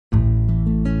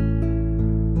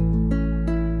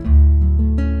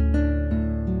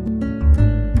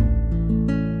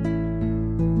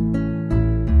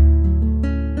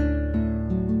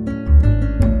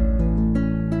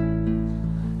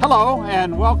Hello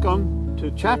and welcome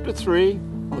to Chapter 3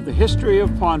 of the History of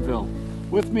Pondville.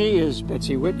 With me is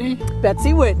Betsey Whitney.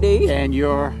 Betsey Whitney. And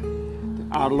you're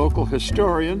our local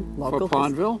historian for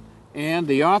Pondville and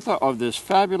the author of this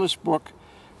fabulous book,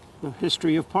 The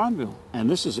History of Pondville. And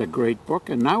this is a great book,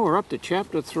 and now we're up to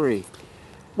Chapter 3.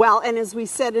 Well, and as we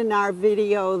said in our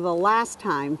video the last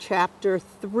time, Chapter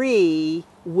 3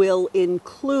 will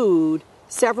include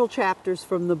several chapters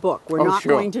from the book. We're not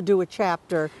going to do a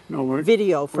chapter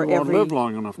video for every... We won't live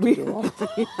long enough to do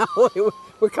all.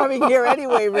 We're coming here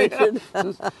anyway, Richard.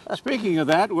 Speaking of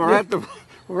that, we're at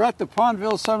the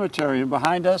Pondville Cemetery, and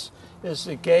behind us is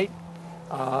the gate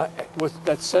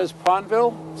that says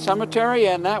Pondville Cemetery,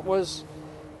 and that was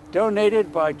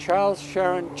donated by Charles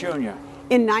Sharon Jr.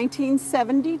 In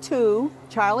 1972,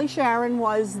 Charlie Sharon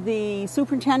was the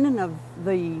superintendent of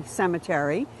the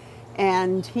cemetery,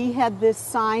 and he had this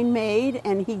sign made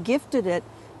and he gifted it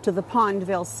to the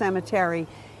Pondville Cemetery.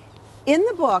 In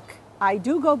the book, I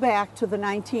do go back to the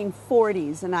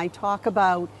 1940s and I talk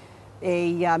about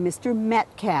a Mr.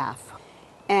 Metcalf,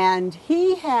 and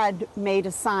he had made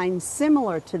a sign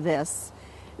similar to this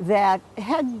that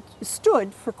had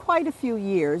stood for quite a few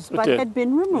years but had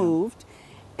been removed.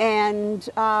 And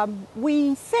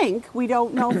we think, we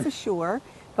don't know for sure,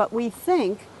 but we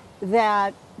think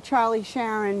that Charlie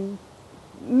Sharon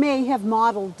may have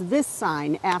modeled this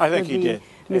sign after the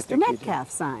Mr. Metcalf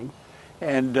sign.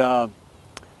 And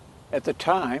at the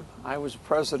time, I was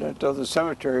president of the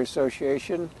Cemetery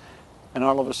Association, and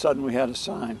all of a sudden we had a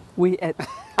sign.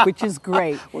 Which is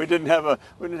great. we didn't have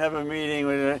a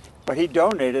meeting, but he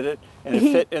donated it, and it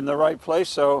fit in the right place.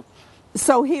 So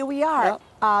here we are.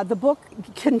 Yeah. The book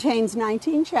contains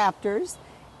 19 chapters,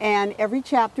 and every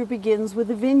chapter begins with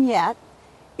a vignette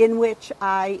in which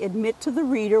I admit to the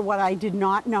reader what I did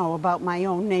not know about my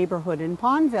own neighborhood in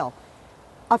Pondville.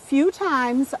 A few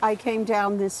times I came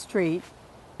down this street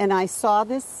and I saw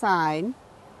this sign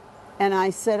and I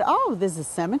said, oh, there's a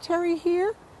cemetery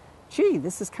here? Gee,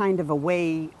 this is kind of a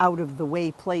way out of the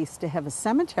way place to have a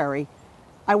cemetery.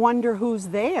 I wonder who's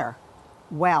there.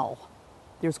 Well,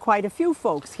 there's quite a few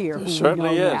folks here who we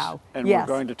know now. And we're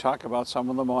going to talk about some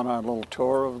of them on our little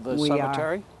tour of the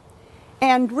cemetery.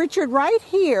 And Richard, right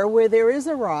here where there is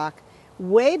a rock,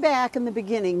 way back in the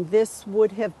beginning, this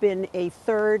would have been a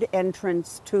third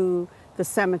entrance to the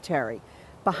cemetery.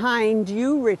 Behind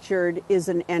you, Richard, is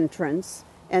an entrance,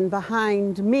 and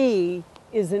behind me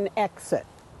is an exit.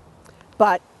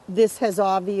 But this has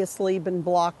obviously been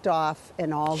blocked off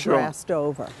and all grassed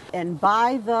over. And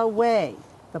by the way,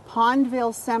 the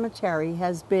Pondville Cemetery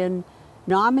has been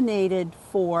nominated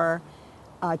for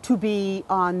to be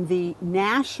on the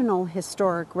National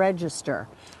Historic Register.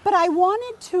 But I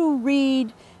wanted to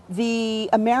read the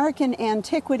American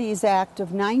Antiquities Act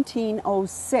of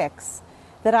 1906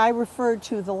 that I referred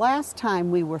to the last time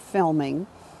we were filming.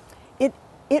 It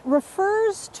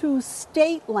refers to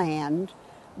state land,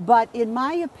 but in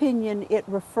my opinion it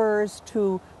refers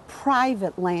to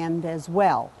private land as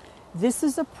well. This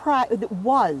is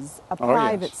was a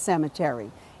private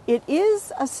cemetery. It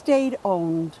is a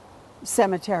state-owned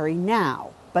cemetery now,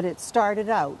 but it started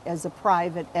out as a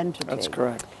private entity. That's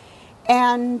correct.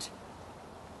 And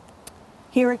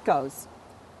here it goes.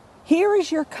 Here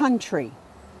is your country.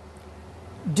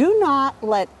 Do not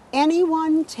let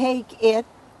anyone take it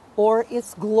or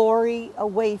its glory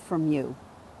away from you.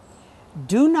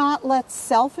 Do not let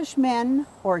selfish men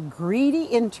or greedy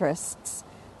interests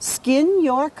skin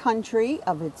your country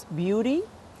of its beauty,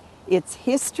 its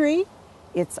history,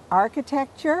 its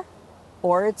architecture,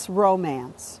 or its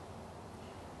romance.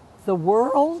 The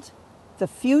world, the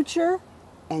future,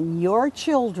 and your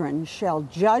children shall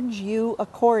judge you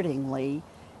accordingly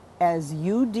as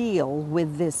you deal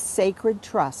with this sacred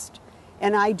trust.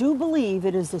 And I do believe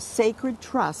it is a sacred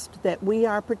trust that we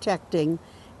are protecting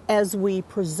as we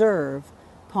preserve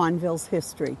Pondville's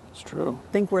history. It's true.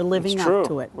 I think we're living up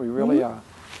to it. We really are.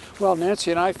 Well, Nancy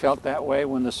and I felt that way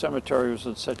when the cemetery was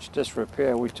in such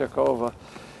disrepair. We took over,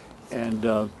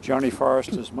 and Johnny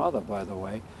Forrester's mother, by the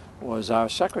way, was our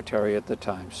secretary at the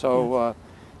time. So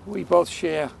we both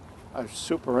share a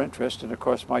super interest, and of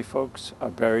course my folks are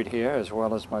buried here, as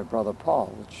well as my brother Paul,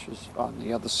 which is on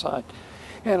the other side.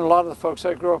 And a lot of the folks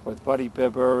I grew up with, Buddy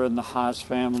Bibber and the Haas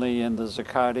family and the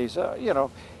Zaccardis, you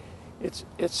know,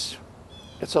 it's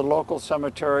a local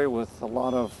cemetery with a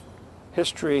lot of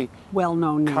history,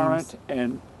 well-known current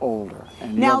and older.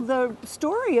 And now the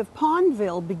story of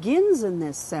Pondville begins in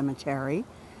this cemetery,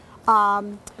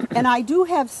 and I do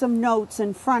have some notes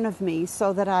in front of me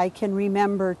so that I can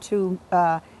remember to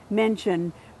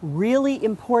mention really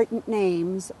important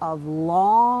names of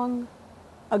long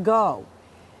ago.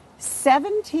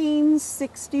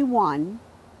 1761,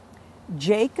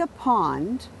 Jacob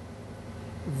Pond,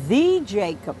 the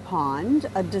Jacob Pond,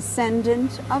 a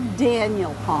descendant of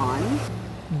Daniel Pond,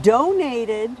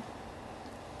 donated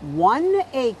 1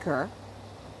 acre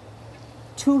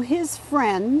to his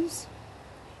friends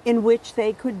in which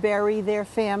they could bury their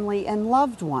family and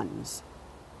loved ones.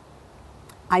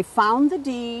 I found the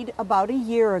deed about a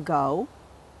year ago.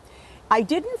 I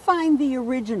didn't find the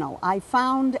original. I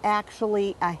found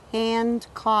actually a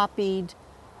hand-copied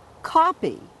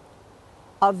copy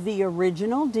of the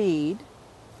original deed,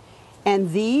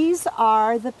 and these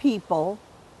are the people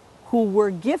who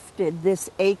were gifted this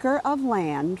acre of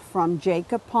land from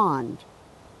Jacob Pond,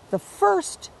 the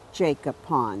first Jacob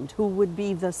Pond, who would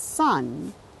be the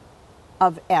son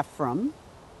of Ephraim,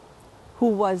 who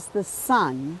was the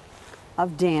son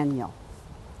of Daniel.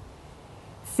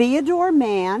 Theodore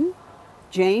Mann,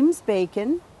 James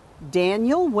Bacon,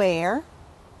 Daniel Ware,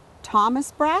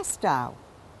 Thomas Brastow,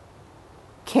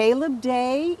 Caleb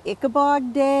Day,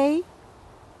 Ichabod Day,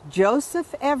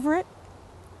 Joseph Everett,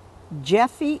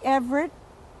 Jeffy Everett,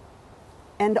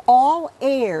 and all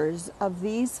heirs of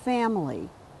these family.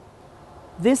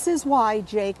 This is why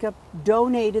Jacob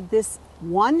donated this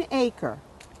 1 acre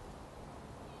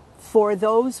for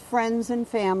those friends and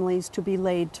families to be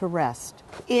laid to rest.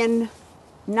 In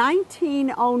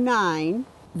 1909,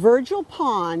 Virgil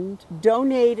Pond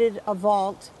donated a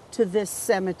vault to this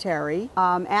cemetery.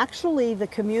 Actually, the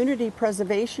Community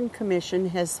Preservation Commission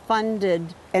has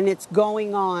funded, and it's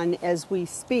going on as we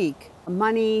speak,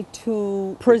 money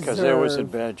to preserve. Because it was in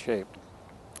bad shape.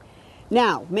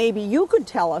 Now, maybe you could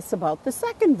tell us about the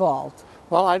second vault.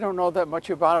 Well, I don't know that much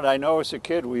about it. I know as a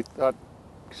kid we thought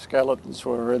skeletons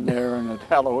were in there, and at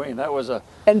Halloween that was a...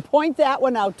 And point that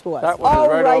one out to us. That one was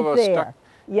right over there.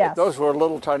 Yes. Those were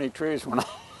little tiny trees when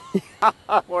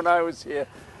when I was here.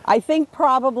 I think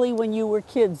probably when you were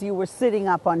kids, you were sitting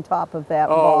up on top of that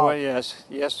vault. Oh, well, yes.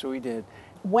 Yes, we did.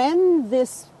 When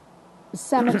this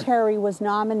cemetery was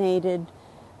nominated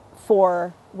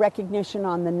for recognition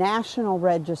on the National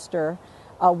Register,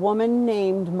 a woman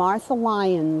named Martha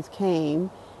Lyons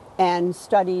came and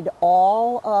studied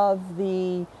all of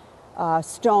the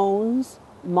stones,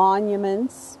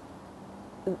 monuments,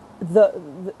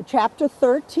 the chapter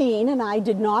 13, and I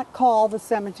did not call the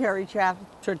cemetery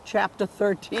chapter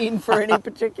 13 for any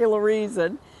particular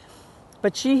reason,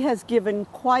 but she has given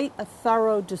quite a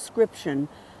thorough description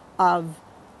of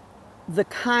the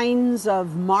kinds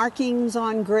of markings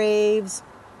on graves,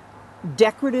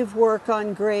 decorative work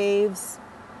on graves,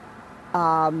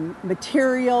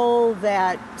 material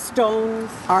that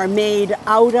stones are made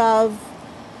out of.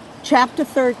 Chapter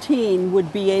 13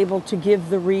 would be able to give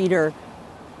the reader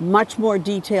much more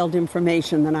detailed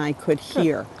information than I could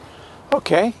here.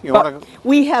 Okay. You want to...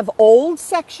 We have old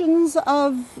sections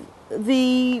of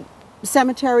the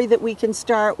cemetery that we can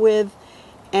start with,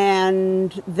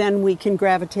 and then we can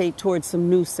gravitate towards some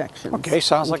new sections. Okay,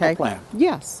 sounds like a plan.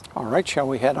 Yes. All right, shall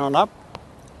we head on up?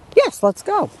 Yes, let's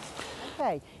go.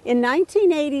 Okay. In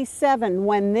 1987,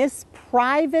 when this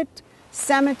private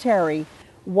cemetery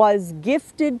was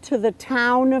gifted to the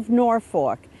town of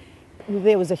Norfolk,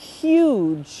 there was a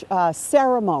huge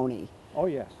ceremony. Oh,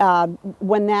 yes.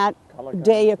 When that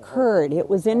day occurred. It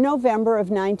was in November of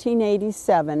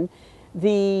 1987.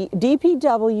 The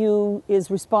DPW is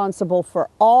responsible for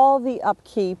all the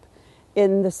upkeep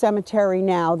in the cemetery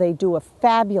now. They do a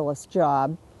fabulous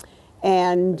job.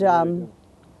 And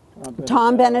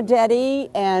Tom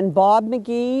Benedetti and Bob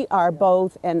McGee are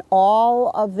both, and all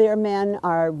of their men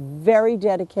are very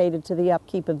dedicated to the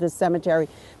upkeep of this cemetery.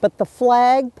 But the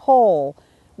flag pole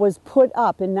was put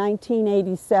up in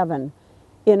 1987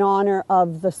 in honor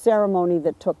of the ceremony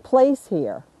that took place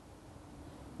here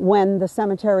when the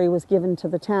cemetery was given to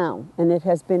the town, and it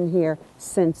has been here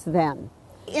since then.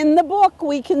 In the book,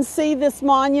 we can see this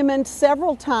monument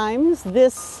several times.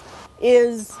 This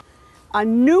is a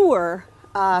newer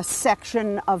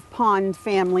section of Pond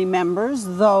family members,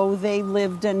 though they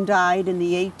lived and died in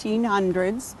the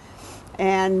 1800s.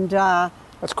 And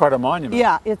that's quite a monument.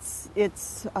 yeah, it's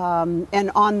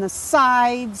and on the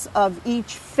sides of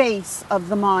each face of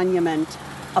the monument,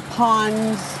 a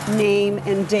pond's name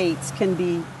and dates can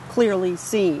be clearly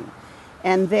seen.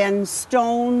 And then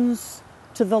stones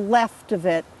to the left of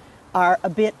it are a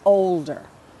bit older.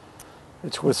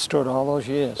 It's withstood all those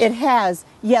years. It has,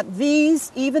 yet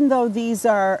these, even though these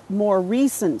are more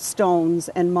recent stones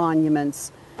and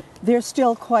monuments, they're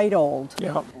still quite old.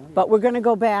 Yeah. But we're going to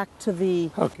go back to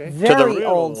the very very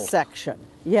old section.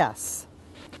 Yes.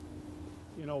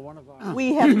 You know, one of our...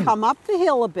 We have come up the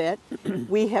hill a bit.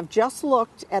 We have just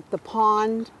looked at the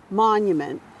Pond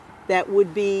Monument, that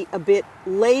would be a bit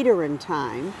later in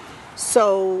time.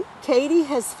 So Katie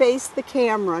has faced the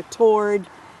camera toward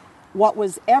what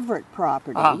was Everett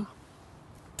property.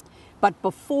 But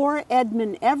before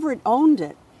Edmund Everett owned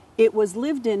it, it was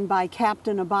lived in by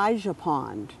Captain Abijah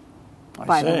Pond,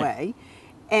 by the way.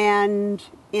 And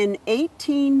in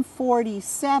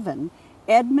 1847,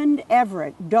 Edmund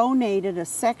Everett donated a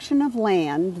section of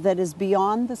land that is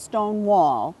beyond the stone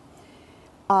wall.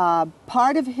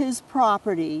 Part of his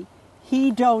property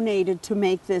he donated to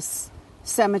make this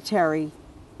cemetery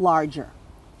larger.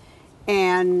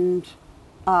 And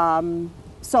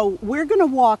so we're going to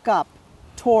walk up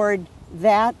toward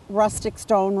that rustic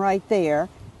stone right there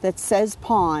that says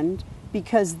pond,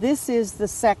 because this is the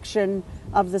section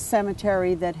of the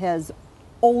cemetery that has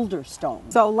older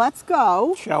stones. So let's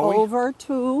go over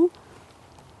to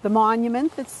the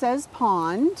monument that says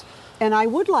pond, and I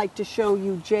would like to show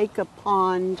you Jacob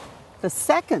Pond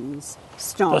II's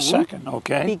stone. The second,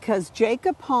 okay. Because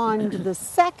Jacob Pond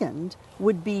II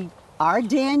would be our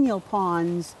Daniel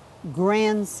Pond's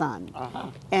grandson.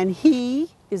 And he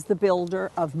is the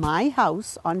builder of my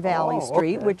house on Valley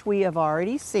Street, which we have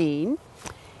already seen.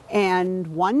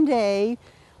 And one day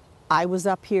I was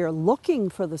up here looking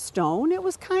for the stone. It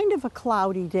was kind of a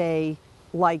cloudy day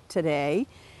like today.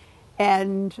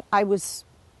 And it's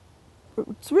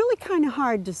really kind of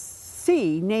hard to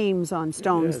see names on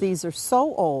stones. These are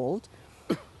so old.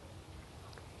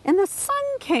 And the sun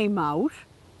came out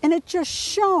and it just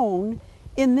shone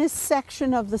in this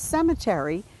section of the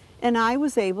cemetery, and I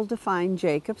was able to find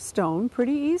Jacob's stone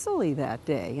pretty easily that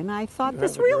day. And I thought,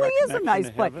 this really is a nice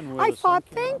place. I thought,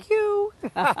 thank you.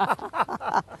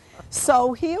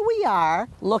 So here we are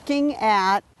looking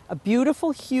at a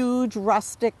beautiful, huge,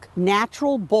 rustic,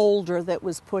 natural boulder that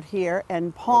was put here,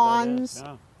 and ponds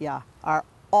are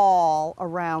all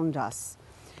around us.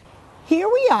 Here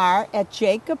we are at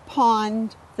Jacob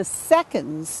Pond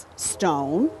II's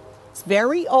stone. It's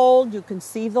very old. You can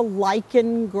see the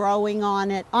lichen growing on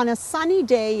it. On a sunny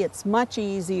day, it's much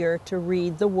easier to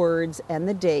read the words and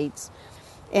the dates.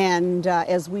 And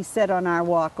as we said on our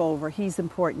walk over, he's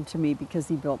important to me because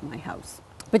he built my house.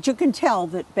 But you can tell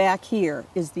that back here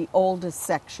is the oldest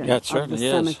section of the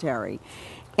cemetery.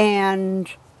 And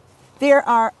there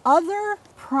are other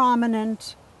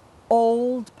prominent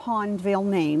old Pondville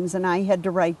names, and I had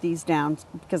to write these down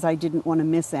because I didn't want to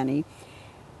miss any.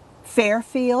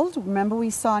 Fairfield, remember we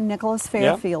saw Nicholas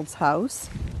Fairfield's house.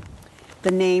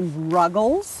 The name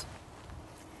Ruggles.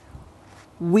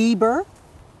 Weber.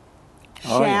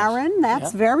 Sharon,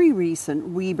 that's very recent,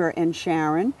 Weber and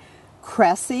Sharon.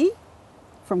 Cressy,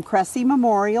 from Cressy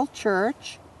Memorial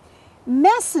Church.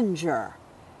 Messenger.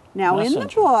 Now in the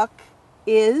book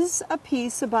is a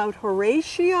piece about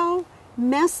Horatio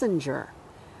Messenger,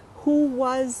 who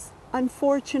was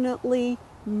unfortunately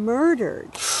murdered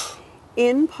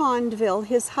in Pondville.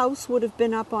 His house would have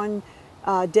been up on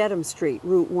Dedham Street,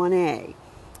 Route 1A,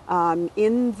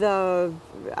 in the,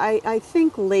 I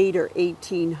think, later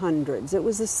 1800s. It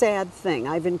was a sad thing.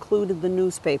 I've included the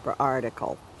newspaper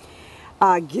article.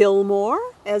 Gilmore,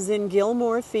 as in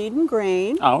Gilmore Feed and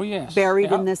Grain,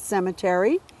 buried in this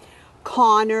cemetery.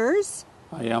 Connors.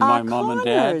 My mom and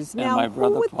dad and now, my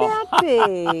brother who would Paul. that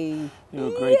be? They were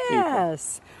great people.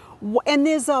 Yes. And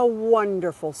there's a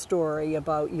wonderful story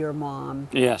about your mom.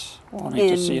 Yes, wanting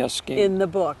to see us skate. In the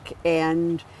book.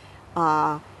 And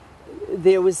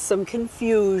there was some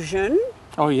confusion.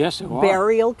 Oh, yes, it was.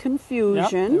 Burial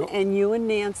confusion. And you and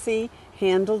Nancy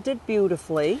handled it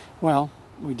beautifully. Well,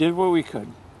 we did what we could.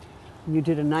 You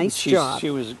did a nice job.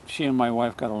 She and my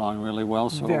wife got along really well,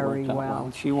 so very it worked out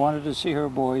well. She wanted to see her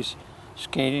boys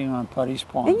skating on Putty's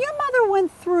Pond. And your mother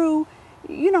went through,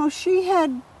 she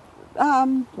had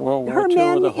her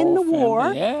men in the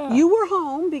war. Yeah. You were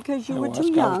home because you were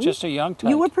too young. I was just a young tyke.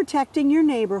 You were protecting your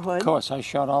neighborhood. Of course, I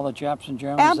shot all the Japs and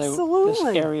Germans.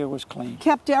 Absolutely. This area was clean.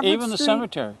 Kept Everett Even the Street.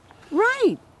 cemetery.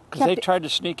 Right. Because they tried to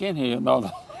sneak in here,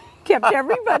 Kept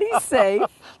everybody safe.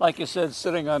 Like you said,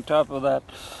 sitting on top of that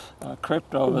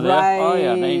crypt over there. Oh,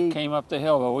 yeah, they came up the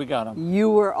hill, but we got them.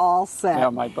 You were all set. Yeah,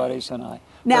 my buddies and I.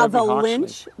 Now, the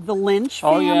Lynch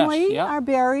family are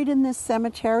buried in this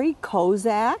cemetery.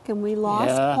 Kozak, and we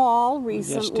lost Paul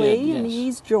recently, and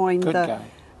he's joined the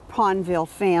Pondville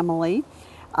family.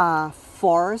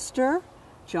 Forrester,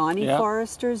 Johnny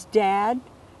Forrester's dad,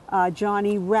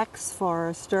 Johnny Rex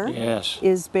Forrester,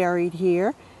 is buried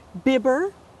here.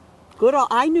 Bibber,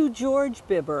 I knew George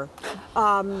Bibber.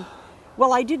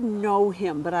 Well, I didn't know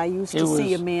him, but I used to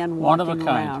see a man walking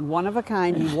around. One of a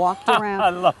kind. He walked around. I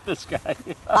love this guy.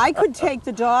 I could take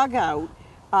the dog out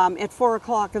at 4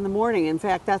 o'clock in the morning. In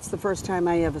fact, that's the first time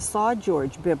I ever saw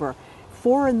George Bibber.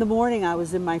 4 in the morning, I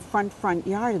was in my front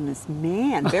yard, and this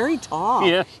man, very tall,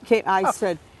 Yeah. came. I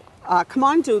said, come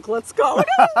on, Duke, let's go. And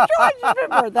it was George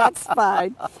River. That's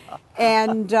fine.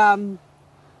 And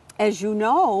as you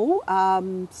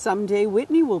know, someday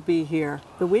Whitney will be here,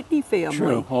 the Whitney family.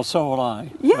 True. Well, so will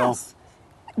I. Yes.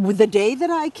 The day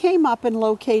that I came up and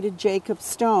located Jacob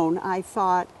Stone, I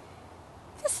thought,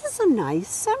 this is a nice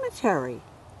cemetery.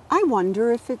 I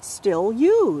wonder if it's still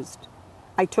used.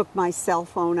 I took my cell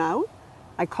phone out.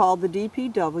 I called the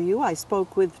DPW. I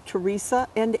spoke with Teresa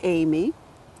and Amy.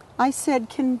 I said,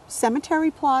 can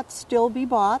cemetery plots still be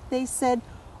bought? They said,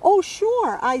 oh,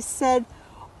 sure. I said,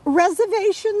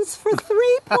 reservations for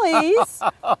 3, please.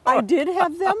 I did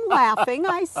have them laughing.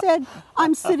 I said,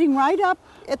 I'm sitting right up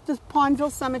at the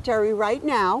Pondville Cemetery right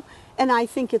now, and I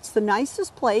think it's the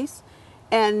nicest place.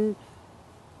 And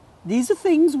these are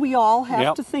things we all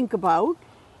have to think about,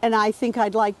 and I think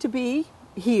I'd like to be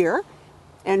here.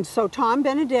 And so Tom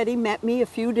Benedetti met me a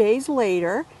few days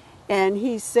later, and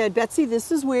he said, Betsy,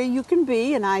 this is where you can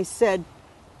be. And I said,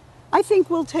 I think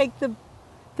we'll take the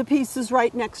pieces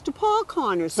right next to Paul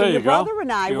Connors. So your brother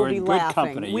and I will be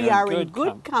laughing. We are in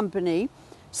good company.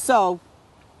 So,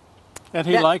 and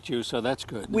he liked you, so that's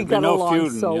good. We got along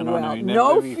so well.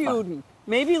 No feuding.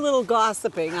 Maybe a little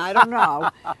gossiping, I don't know.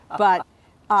 But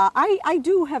I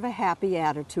do have a happy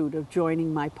attitude of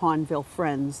joining my Pondville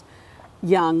friends,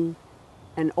 young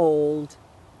and old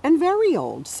and very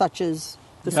old, such as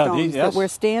the stones that we're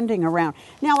standing around.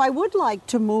 Now, I would like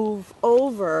to move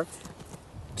over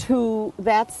to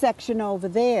that section over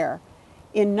there.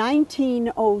 In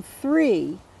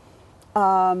 1903,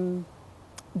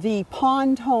 the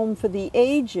Pond Home for the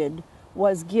Aged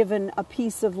was given a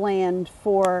piece of land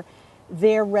for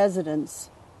their residents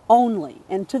only.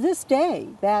 And to this day,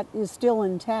 that is still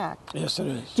intact. Yes, it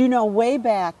is. Do you know, way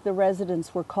back, the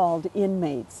residents were called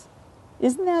inmates.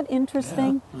 Isn't that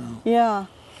interesting? Yeah.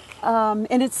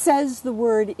 And it says the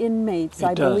word inmates,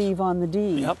 I believe, on the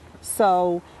deed. Yep.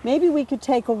 So maybe we could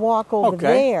take a walk over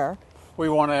there. We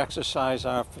want to exercise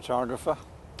our photographer.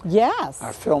 Yes.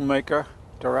 Our filmmaker,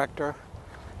 director,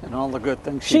 and all the good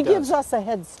things she does. She gives us a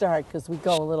head start because we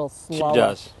go a little slower. She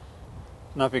does.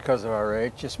 Not because of our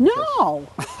age, just because. No.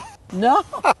 No.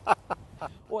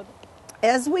 Well,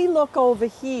 as we look over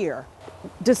here,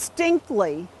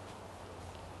 distinctly,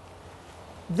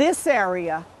 this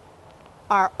area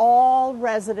are all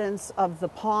residents of the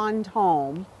Pond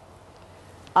Home.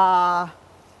 I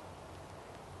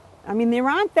mean, there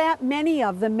aren't that many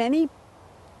of them. Many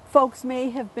folks may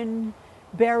have been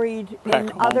buried in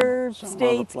other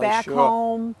states, back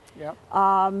home. Yep.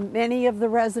 Many of the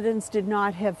residents did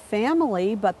not have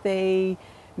family, but they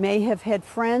may have had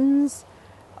friends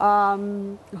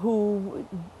who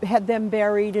had them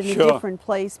buried in a different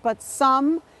place. But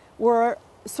some were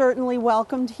certainly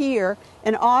welcomed here,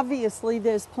 and obviously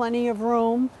there's plenty of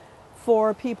room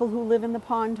for people who live in the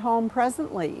Pond Home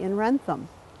presently in Wrentham.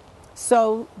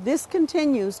 So this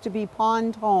continues to be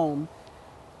Pond Home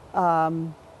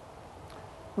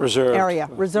reserved area,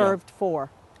 reserved for.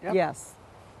 Yep. Yes.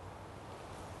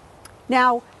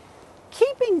 Now,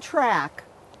 keeping track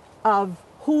of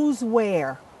who's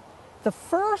where, the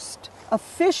first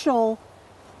official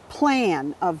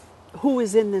plan of who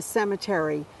is in this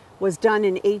cemetery was done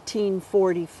in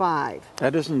 1845.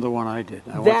 That isn't the one I did.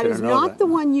 That is not the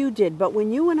one you did, but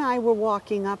when you and I were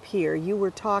walking up here, you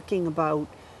were talking about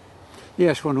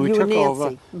yes, when we took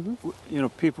over, Mm-hmm. you know,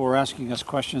 people were asking us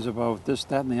questions about this,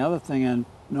 that, and the other thing, and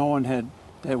no one had,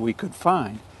 that we could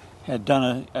find, had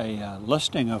done a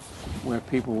listing of where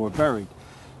people were buried.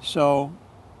 So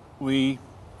we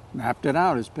mapped it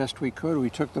out as best we could. We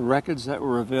took the records that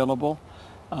were available.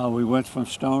 We went from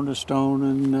stone to stone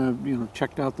and you know,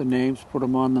 checked out the names, put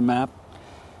them on the map,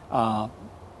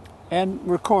 and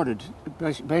recorded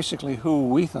basically who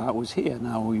we thought was here.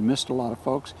 Now, we missed a lot of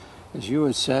folks. As you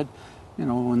had said, you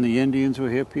know, when the Indians were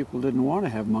here, people didn't want to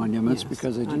have monuments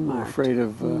because they were afraid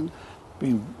of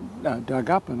being dug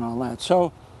up and all that.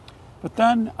 So, but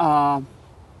then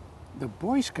the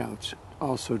Boy Scouts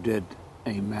also did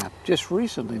a map just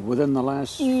recently, within the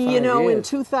last 5 years. You know, in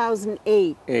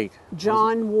 2008,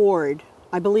 John Ward,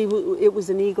 I believe it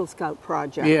was an Eagle Scout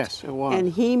project. Yes, it was.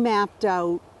 And he mapped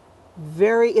out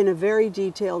in a very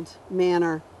detailed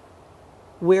manner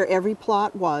where every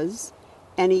plot was,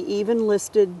 and he even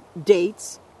listed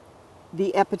dates,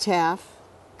 the epitaph,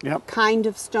 kind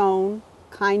of stone,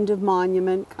 kind of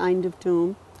monument, kind of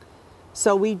tomb.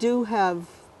 So we do have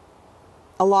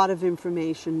a lot of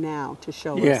information now to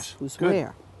show us who's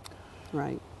where.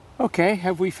 Right. Okay,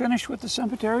 have we finished with the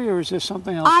cemetery, or is there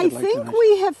something else I you'd like to think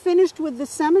we have finished with the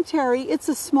cemetery. It's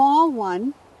a small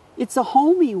one. It's a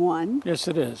homey one. Yes,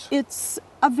 it is. It's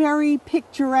a very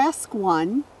picturesque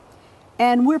one,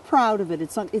 and we're proud of it.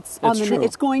 It's true.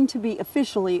 It's going to be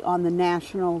officially on the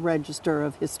National Register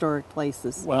of Historic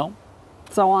Places. Well,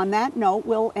 So on that note,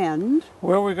 we'll end.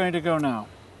 where are we going to go now?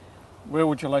 Where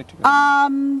would you like to go?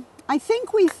 I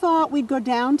think we thought we'd go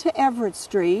down to Everett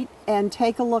Street and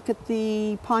take a look at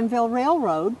the Pondville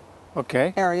Railroad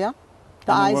Okay. area.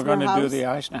 The And then Eisner we're going to do House. the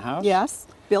Eisner House. Yes,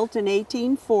 built in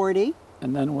 1840.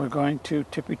 And then we're going to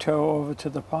tippy-toe over to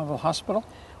the Pondville Hospital.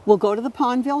 We'll go to the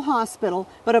Pondville Hospital,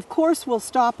 but of course we'll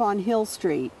stop on Hill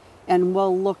Street and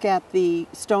we'll look at the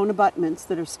stone abutments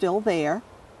that are still there,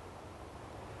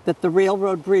 that the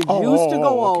railroad bridge used to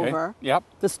go okay. over. Yep.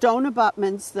 The stone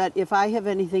abutments that, if I have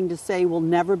anything to say, will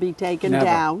never be taken Never.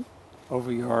 down.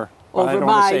 Over your... well, I Over don't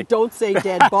wanna my, say- don't say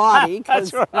dead body,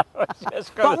 That's 'cause- what I was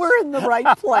just going but we're in the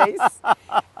right place.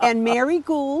 And Mary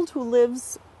Gould, who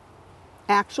lives,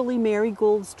 actually Mary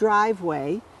Gould's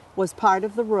driveway was part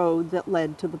of the road that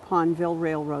led to the Pondville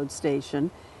Railroad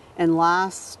Station. And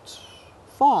last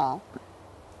fall,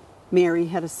 Mary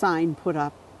had a sign put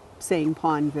up saying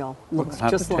Pondville. Looks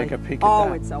have just to like, take a peek at oh,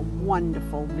 that. it's a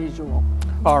wonderful visual.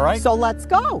 All right. So let's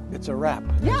go. It's a wrap,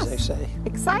 Yes. as they say.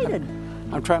 Excited.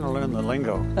 I'm trying to learn the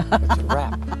lingo. It's a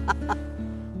wrap.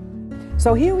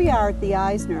 So here we are at the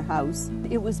Eisner House.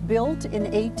 It was built in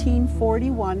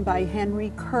 1841 by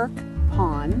Henry Kirk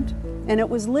Pond, and it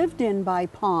was lived in by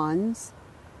Ponds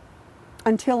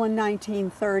until in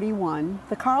 1931,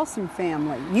 the Carlson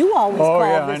family. You always Oh, call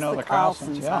yeah, I this know the the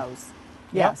Carlsons, Carlson's yeah. house.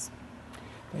 Yeah. Yes.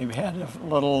 They had a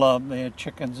little, they had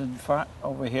chickens in front.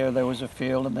 Over here there was a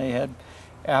field, and they had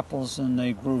apples, and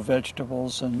they grew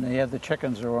vegetables, and they had the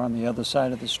chickens that were on the other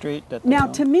side of the street. That they Now,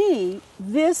 owned. to me,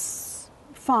 this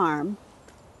farm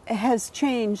has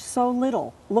changed so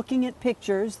little. Looking at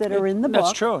pictures that are in the book.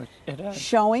 That's true. It has.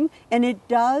 Showing, and it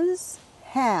does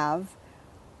have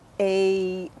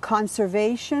a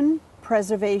conservation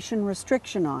preservation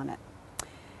restriction on it.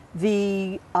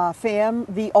 The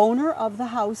owner of the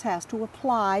house has to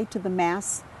apply to the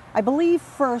Mass, I believe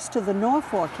first to the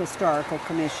Norfolk Historical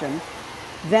Commission,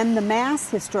 then the Mass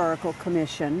Historical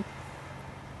Commission.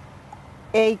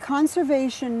 A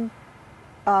conservation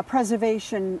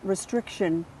preservation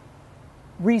restriction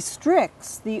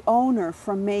restricts the owner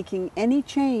from making any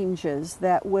changes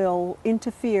that will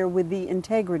interfere with the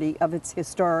integrity of its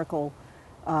historical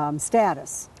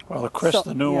status. Well, Chris, So,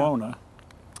 the new yeah. owner,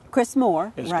 Chris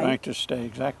Moore, is right? going to stay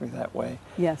exactly that way.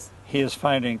 Yes. He is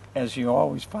finding, as you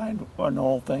always find on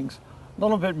old things, a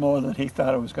little bit more than he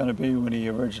thought it was going to be when he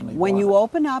originally When bought you it.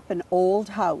 open up an old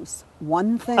house,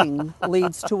 one thing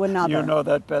leads to another. You know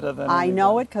that better than I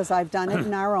know anybody. it because I've done it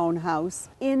in our own house.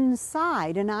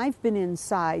 Inside, and I've been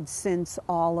inside since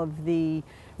all of the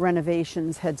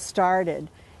renovations had started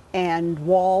and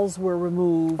walls were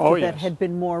removed Oh, that yes. had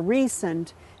been more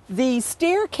recent. The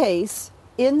staircase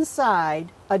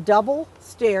inside, a double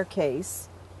staircase,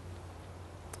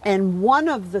 and one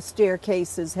of the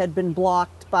staircases had been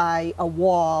blocked by a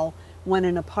wall when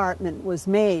an apartment was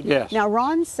made. Yes. Now,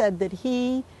 Ron said that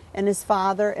he and his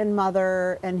father and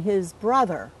mother and his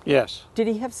brother, Yes. did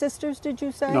he have sisters, did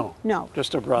you say? No, No.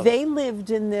 just a brother. They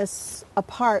lived in this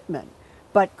apartment,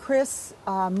 but Chris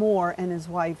Moore and his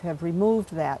wife have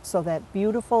removed that. So that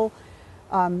beautiful,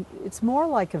 it's more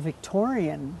like a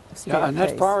Victorian staircase. Yeah,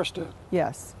 Annette Forrester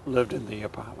Yes. lived in the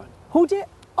apartment. Who did?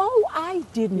 Oh, I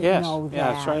didn't Yes, know that.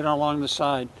 yeah, it's right along the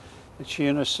side. And she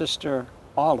and her sister,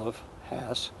 Olive,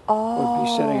 would be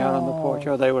sitting out on the porch.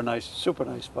 Oh, they were nice, super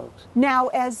nice folks. Now,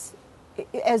 as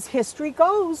history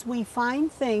goes, we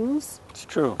find things It's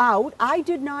true. out. I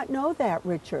did not know that,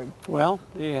 Richard. Well,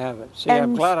 there you have it. See,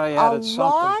 I'm glad I added something. A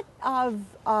lot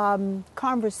of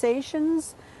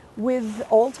conversations with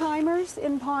old-timers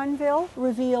in Pondville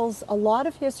reveals a lot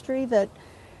of history that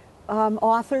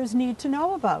authors need to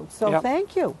know about. So Yep.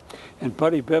 thank you. And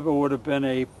Buddy Bibber would have been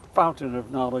a fountain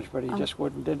of knowledge, but he just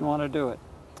didn't want to do it.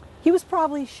 He was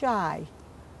probably shy.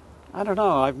 I don't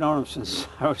know. I've known him since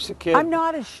I was a kid. I'm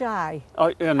not as shy.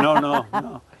 Oh, yeah,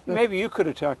 no. Maybe you could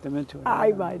have talked him into it. I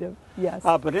don't know. might have, yes.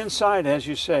 But inside, as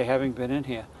you say, having been in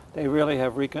here, they really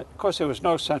have of course, there was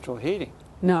no central heating.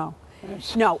 No.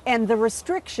 It's- No, and the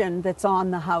restriction that's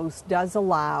on the house does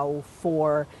allow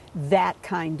for that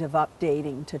kind of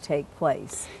updating to take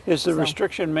place. Is the So-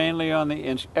 restriction mainly on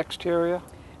the exterior?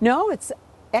 No, it's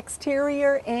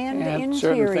exterior and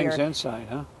interior. certain things inside,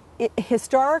 huh?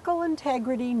 Historical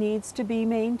integrity needs to be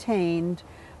maintained,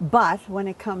 but when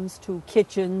it comes to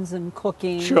kitchens and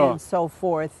cooking Sure. and so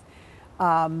forth,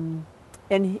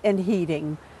 and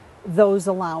heating, those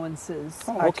allowances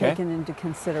Oh, are okay. taken into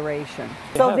consideration.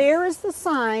 Yeah. So there is the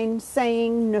sign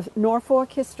saying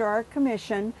Norfolk Historic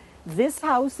Commission, This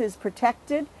house is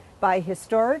protected by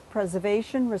Historic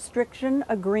Preservation Restriction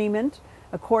Agreement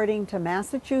according to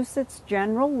Massachusetts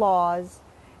general laws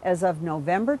as of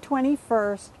November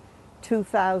 21st,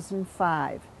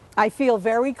 2005. I feel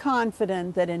very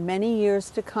confident that in many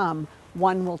years to come,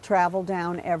 one will travel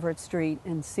down Everett Street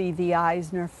and see the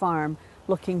Eisner farm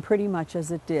looking pretty much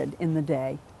as it did in the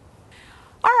day.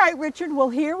 All right, Richard, well,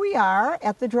 here we are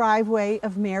at the driveway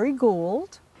of Mary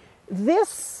Gould.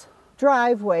 This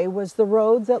driveway was the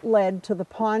road that led to the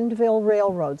Pondville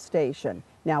Railroad Station.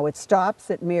 Now it stops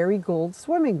at Mary Gould's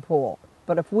swimming pool,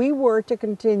 but if we were to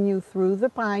continue through the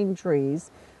pine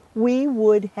trees, we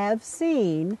would have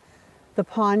seen the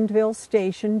Pondville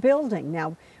Station building.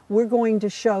 Now, we're going to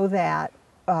show that.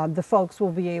 The folks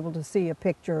will be able to see a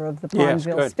picture of the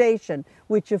Pondville Station,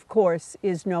 which of course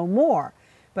is no more.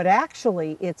 But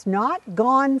actually, it's not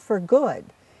gone for good.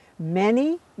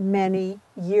 Many, many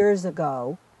years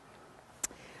ago,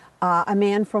 a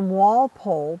man from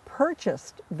Walpole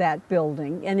purchased that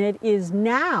building, and it is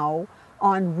now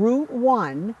on Route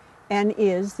 1 and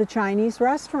is the Chinese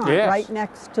restaurant right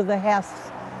next to the Hess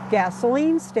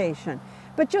gasoline station.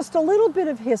 But just a little bit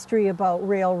of history about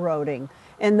railroading,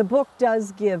 and the book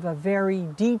does give a very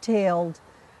detailed,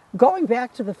 going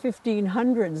back to the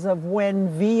 1500s, of when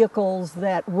vehicles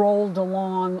that rolled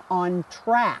along on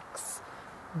tracks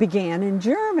began in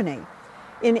Germany.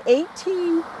 In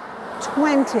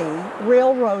 1820,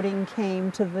 railroading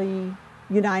came to the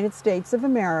United States of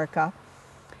America.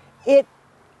 It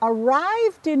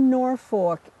arrived in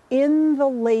Norfolk in the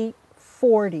late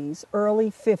 40s,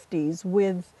 early 50s,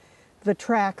 with the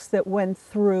tracks that went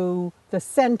through the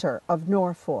center of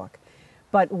Norfolk.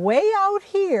 But way out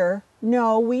here,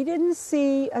 no, we didn't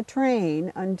see a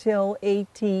train until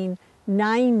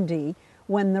 1890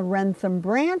 when the Wrentham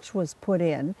branch was put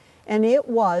in, and it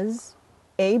was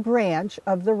a branch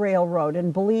of the railroad.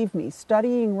 And believe me,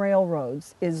 studying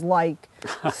railroads is like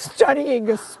studying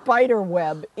a spider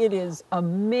web. It is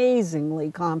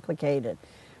amazingly complicated.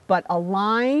 But a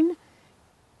line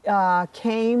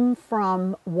came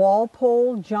from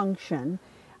Walpole Junction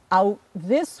out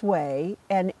this way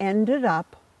and ended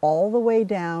up all the way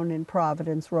down in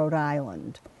Providence, Rhode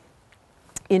Island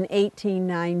in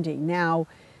 1890. Now,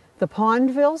 the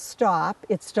Pondville stop,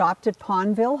 it stopped at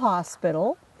Pondville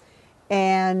Hospital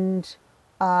and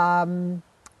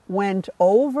went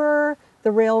over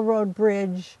the railroad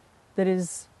bridge that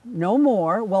is no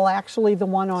more. Well, actually, the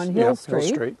one on Hill Street.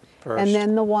 Hill Street first. And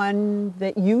then the one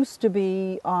that used to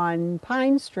be on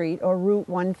Pine Street, or Route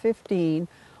 115,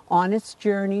 on its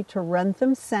journey to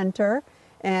Wrentham Center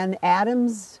and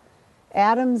Adamsdale,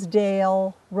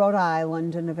 Rhode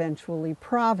Island, and eventually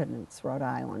Providence, Rhode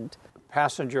Island.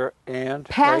 Passenger and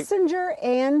Passenger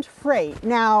and freight.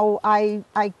 Now, I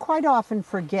quite often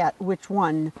forget which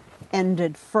one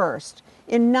ended first.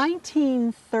 In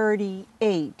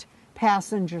 1938,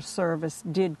 passenger service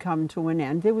did come to an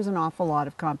end. There was an awful lot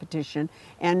of competition.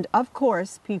 And of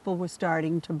course, people were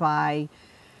starting to buy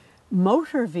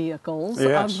motor vehicles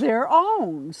of their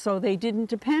own. So they didn't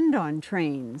depend on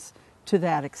trains to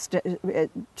that extent,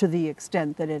 to the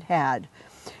extent that it had.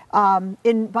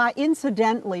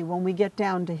 Incidentally, when we get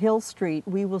down to Hill Street,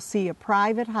 we will see a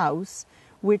private house,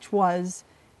 which was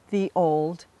the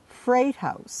old freight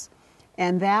house.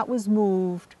 And that was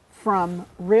moved from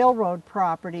railroad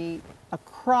property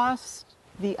across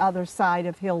the other side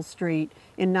of Hill Street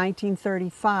in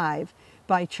 1935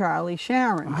 by Charlie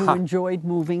Sharon, who enjoyed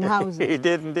moving houses. He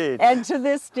did indeed. And to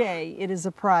this day, it is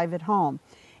a private home.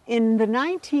 In the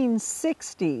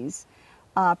 1960s,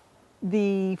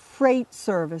 the freight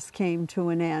service came to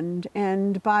an end,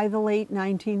 and by the late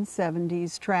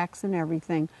 1970s, tracks and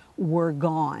everything were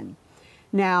gone.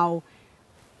 Now,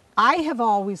 I have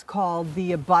always called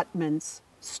the abutments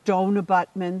stone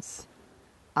abutments,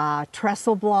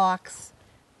 trestle blocks.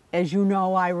 As you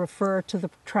know, I refer to the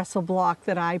trestle block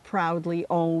that I proudly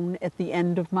own at the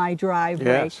end of my driveway.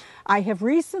 Yes. I have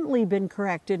recently been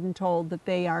corrected and told that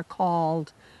they are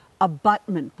called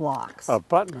abutment blocks.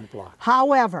 Abutment block.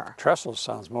 However, Trestle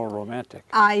sounds more romantic.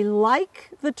 I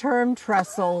like the term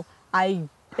trestle. I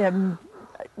am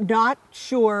not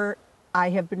sure.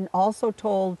 I have been also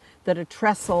told that a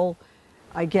trestle,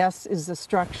 I guess, is the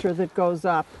structure that goes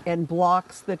up, and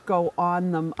blocks that go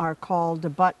on them are called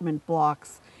abutment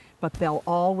blocks, but they'll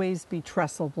always be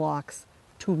trestle blocks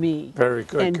to me. Very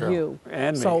good, and girl. you.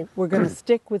 And me. So we're going to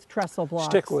stick with trestle blocks.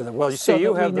 Stick with it. Well, you so see,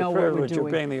 you that have we the know what we're privilege of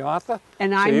doing. being the author,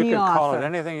 And so I'm you the can call it author.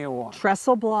 anything you want.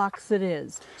 Trestle blocks it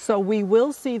is. So we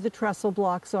will see the trestle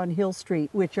blocks on Hill Street,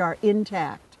 which are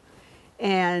intact.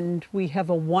 And we have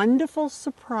a wonderful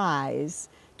surprise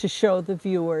to show the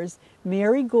viewers.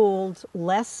 Mary Gould,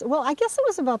 I guess it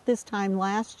was about this time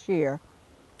last year,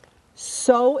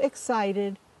 so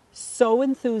excited, so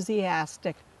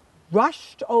enthusiastic,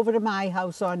 rushed over to my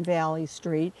house on Valley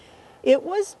Street. It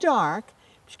was dark.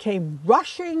 She came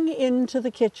rushing into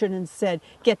the kitchen and said,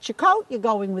 "Get your coat, you're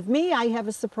going with me, I have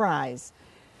a surprise."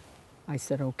 I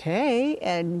said, "Okay,"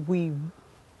 and we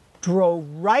drove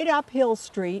right up Hill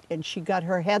Street, and she got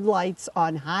her headlights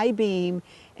on high beam,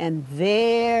 and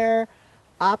there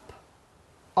up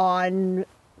on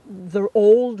the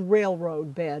old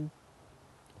railroad bed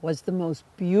was the most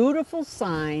beautiful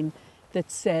sign that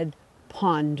said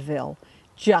Pondville,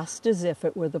 just as if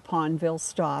it were the Pondville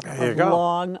stop of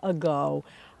long ago.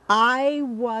 I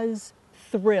was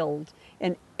thrilled,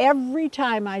 and every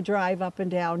time I drive up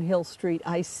and down Hill Street,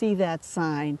 I see that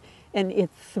sign, and it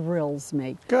thrills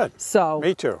me. Good. So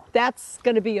me too. That's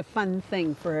going to be a fun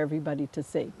thing for everybody to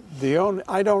see.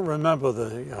 I don't remember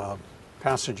the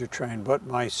passenger train, but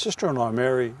my sister-in-law,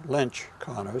 Mary Lynch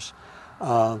Connors,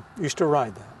 used to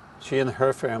ride that. She and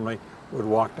her family would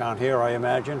walk down here, I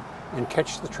imagine, and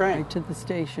catch the train. Right to the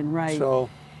station, right. So,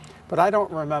 but I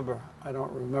don't remember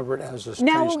it as a train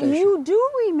now, station. you do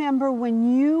remember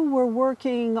when you were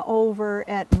working over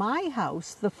at my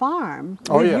house, the farm,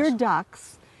 with your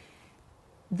ducks,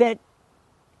 that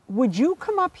would you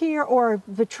come up here, or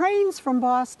the trains from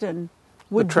Boston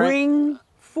would bring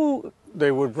food?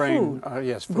 They would bring,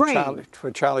 yes,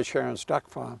 for Charlie Sharon's duck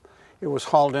farm. It was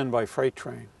hauled in by freight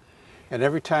train. And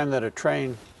every time that a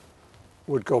train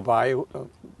would go by,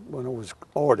 when it was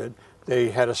ordered, they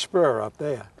had a spur up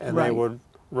there, and they would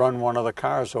run one of the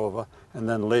cars over and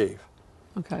then leave.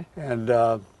 Okay. And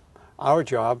our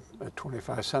job at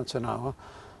 25 cents an hour,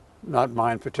 not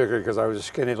mine particularly because I was a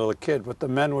skinny little kid, but the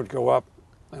men would go up,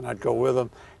 and I'd go with them,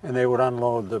 and they would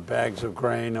unload the bags of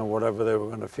grain or whatever they were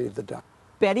going to feed the duck.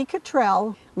 Betty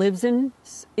Cottrell lives in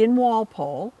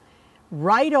Walpole,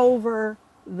 right over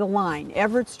the line.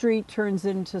 Everett Street turns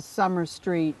into Summer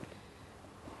Street,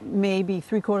 maybe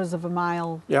 3/4 of a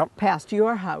mile past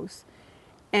your house.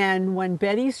 And when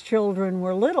Betty's children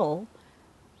were little,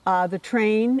 the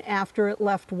train, after it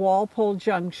left Walpole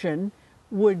Junction,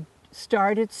 would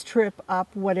start its trip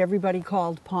up what everybody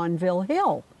called Pondville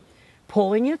Hill,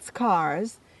 pulling its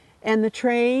cars, and the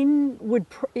train would,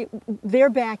 their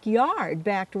backyard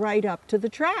backed right up to the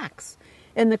tracks.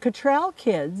 And the Cottrell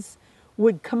kids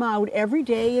would come out every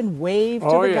day and wave to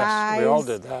the guys. We all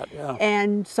did that, yeah.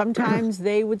 And sometimes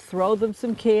they would throw them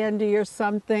some candy or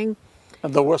something.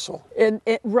 And the whistle.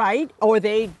 Right, or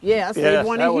they'd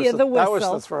want to hear the whistle. That was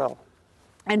the thrill.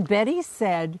 And Betty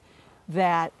said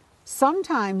that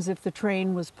sometimes if the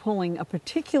train was pulling a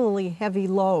particularly heavy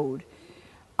load,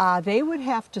 they would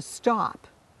have to stop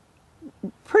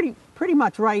pretty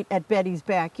much right at Betty's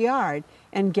backyard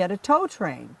and get a tow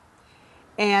train.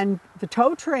 And the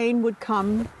tow train would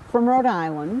come from Rhode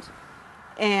Island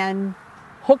and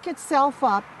hook itself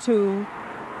up to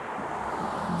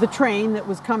the train that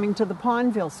was coming to the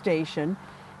Pondville station,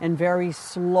 and very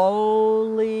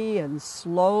slowly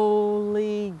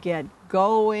get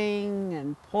going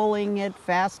and pulling it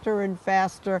faster and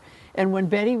faster. And when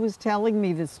Betty was telling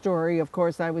me this story, of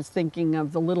course, I was thinking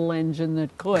of the little engine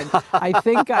that could. I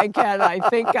think I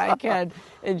can.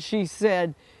 And she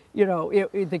said, you know,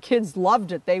 the kids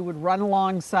loved it. They would run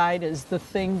alongside as the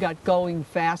thing got going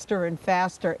faster and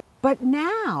faster. But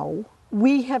now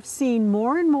we have seen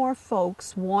more and more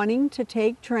folks wanting to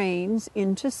take trains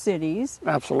into cities.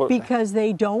 Absolutely. Because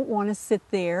they don't want to sit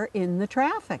there in the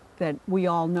traffic that we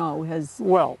all know has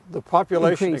the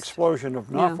population increased. Explosion of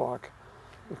Norfolk,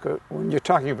 because when you're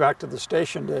talking back to the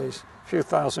station days, a few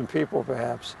thousand people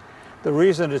perhaps, the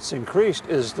reason it's increased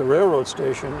is the railroad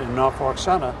station in Norfolk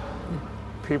Center.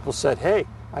 People said, hey,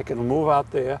 I can move out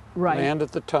there. Right. Land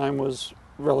at the time was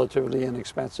relatively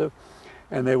inexpensive.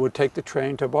 And they would take the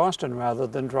train to Boston rather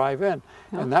than drive in.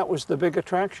 Yeah. And that was the big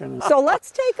attraction. So let's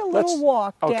take a little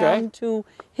walk down to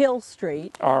Hill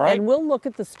Street. All right. And we'll look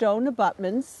at the stone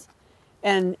abutments.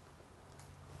 And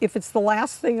if it's the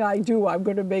last thing I do, I'm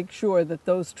going to make sure that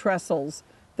those trestles,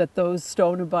 that those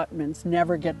stone abutments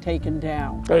never get taken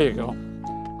down. There you go.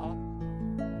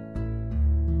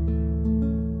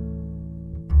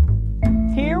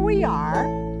 Here we are.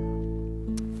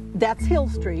 That's Hill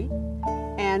Street.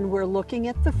 And we're looking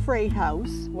at the freight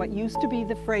house, what used to be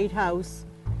the freight house,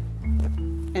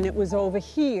 and it was over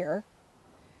here.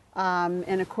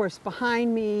 And of course,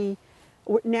 behind me,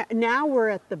 now we're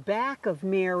at the back of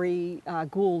Mary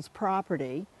Gould's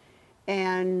property,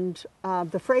 and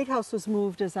the freight house was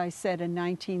moved, as I said, in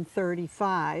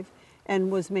 1935,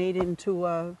 and was made into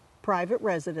a private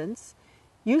residence.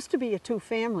 Used to be a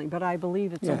two-family, but I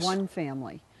believe it's a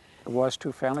one-family. It was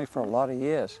two-family for a lot of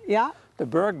years. Yeah? The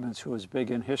Bergmans, who was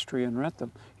big in history in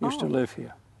Wrentham, used to live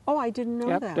here. Oh, I didn't know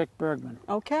Yep, that. Dick Bergman.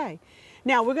 Okay.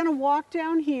 Now we're going to walk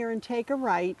down here and take a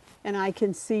right, and I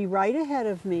can see right ahead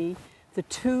of me the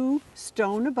two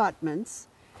stone abutments,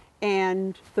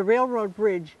 and the railroad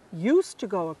bridge used to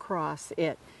go across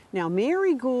it. Now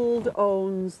Mary Gould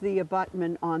owns the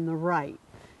abutment on the right.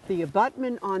 The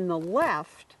abutment on the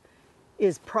left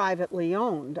is privately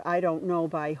owned. I don't know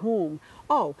by whom.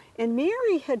 Oh, and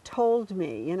Mary had told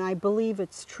me, and I believe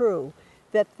it's true,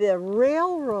 that the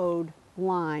railroad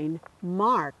line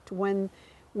marked when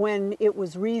it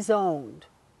was rezoned.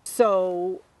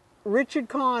 So Richard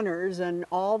Connors and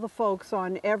all the folks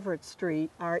on Everett Street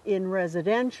are in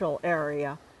residential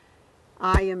area.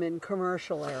 I am in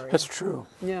commercial area. That's true.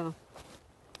 Yeah.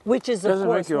 Which is, of Doesn't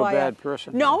course, make you a why bad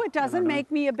person. No, it doesn't You know what I mean?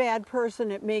 make me a bad person.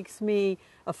 It makes me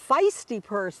a feisty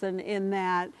person in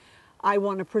that I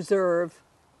want to preserve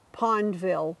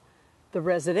Pondville, the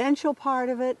residential part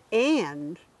of it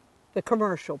and the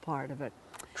commercial part of it.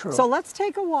 True. So let's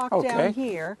take a walk down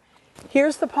here.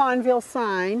 Here's the Pondville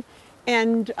sign.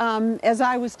 And as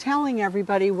I was telling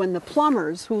everybody, when the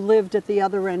plumbers who lived at the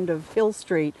other end of Hill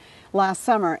Street last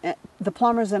summer, the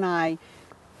plumbers and I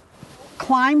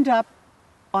climbed up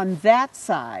on that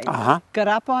side, got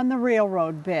up on the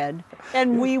railroad bed,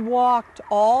 and we walked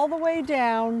all the way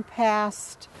down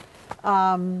past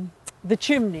the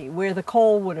chimney where the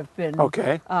coal would have been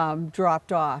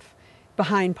dropped off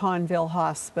behind Pondville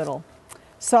Hospital.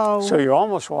 So you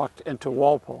almost walked into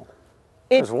Walpole.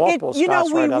 Walpole you know,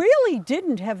 starts we right up. really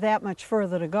didn't have that much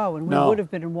further to go, and we would have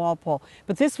been in Walpole.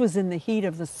 But this was in the heat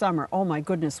of the summer. Oh my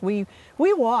goodness, we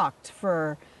walked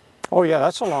for Oh yeah,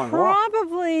 that's a long walk.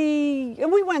 probably,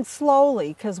 and we went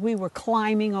slowly because we were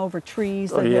climbing over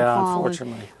trees that had fallen.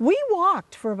 Unfortunately. We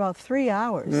walked for about 3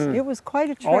 hours. It was quite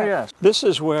a trip. Oh yes. This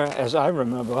is where, as I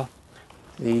remember,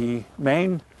 the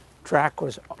main track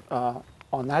was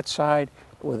on that side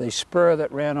with a spur that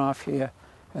ran off here.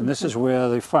 And this is where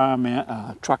the farm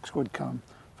trucks would come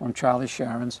from Charlie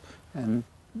Sharon's, and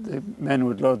the men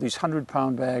would load these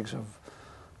 100-pound bags of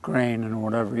grain and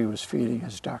whatever he was feeding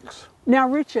his ducks. Now,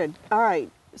 Richard, all right,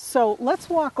 so let's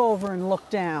walk over and look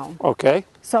down. Okay.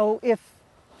 So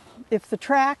if the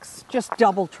tracks, just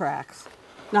double tracks,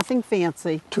 nothing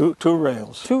fancy. Two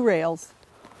rails. Two rails.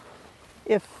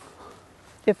 If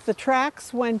the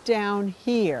tracks went down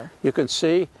here, You can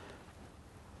see.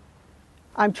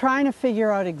 I'm trying to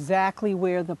figure out exactly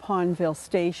where the Pondville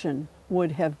station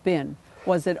would have been.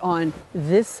 Was it on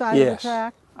this side of the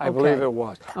track? I believe it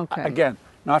was. Okay. Again,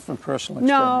 not from personal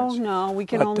experience. No, we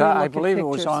can But only look I at believe it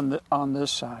was pictures. on this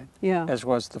side, Yeah. as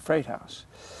was the freight house.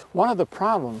 One of the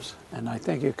problems, and I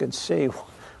think you can see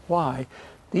why,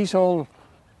 these old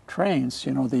trains,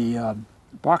 you know, the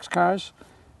boxcars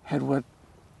had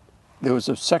there was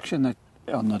a section that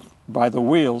by the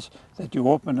wheels that you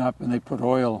open up and they put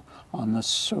oil on the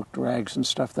soaked rags and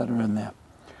stuff that are in there.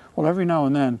 Well, every now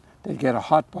and then they'd get a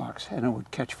hot box and it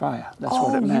would catch fire. That's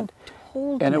what it meant.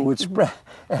 Told And me. it would spread,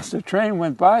 as the train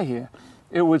went by here,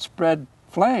 it would spread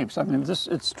flames. I mean,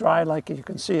 it's dry like you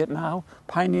can see it now,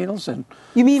 pine needles. And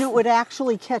You mean it would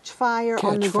actually catch fire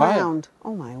on the Catch fire. ground?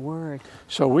 Oh my word.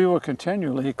 so we were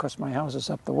continually, because my house is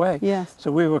up the way, Yes.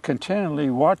 so we were continually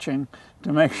watching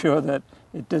to make sure that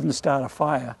it didn't start a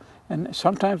fire. And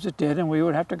sometimes it did, and we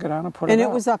would have to go down and put it out. And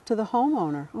it was up to the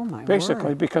homeowner. Oh my Basically,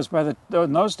 word. because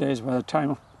in those days, by the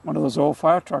time one of those old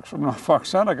fire trucks from Norfolk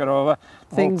Center got over,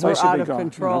 the Things whole were place would out be of gone,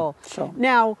 control. You know? So,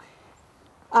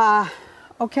 Now,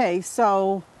 okay,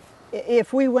 so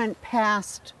if we went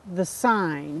past the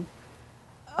sign,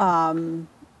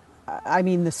 I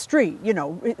mean the street, you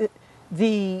know,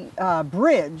 the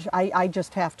bridge, I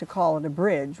just have to call it a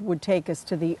bridge, would take us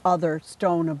to the other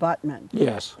stone abutment.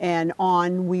 yes. And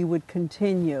on we would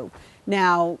continue.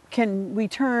 Now, can we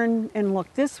turn and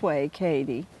look this way,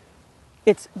 Katie?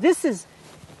 This is,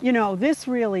 you know, this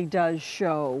really does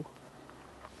show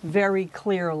very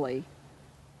clearly.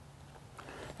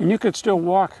 And you could still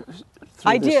walk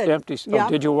through I this did. empty... Yeah. Oh,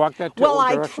 did you walk that Well,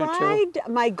 I direction too? tried.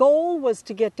 My goal was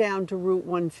to get down to Route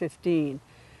 115.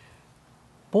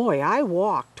 Boy, I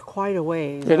walked quite a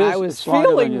ways. It I is. was It's longer than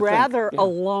feeling you think. rather Yeah.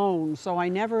 alone, so I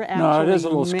never actually No, it is a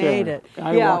little made scary. it.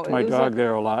 I Yeah, walked my it was dog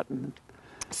there a lot. And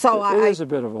So it is a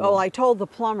bit of a Well, walk. I told the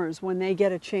plumbers when they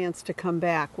get a chance to come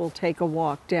back, we'll take a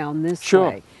walk down this Sure.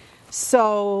 way.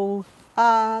 So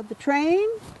the train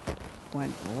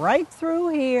went right through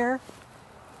here,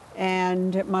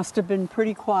 and it must have been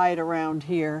pretty quiet around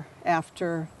here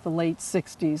after the late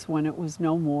 60s when it was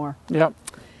no more. Yep.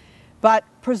 But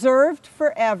preserved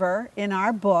forever in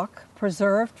our book,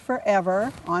 preserved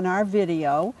forever on our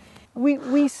video.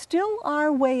 We still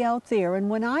are way out there, and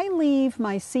when I leave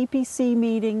my CPC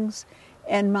meetings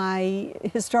and my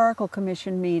Historical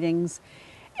Commission meetings,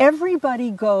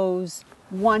 everybody goes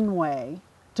one way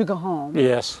to go home.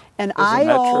 Yes. And Isn't I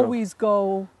that true? always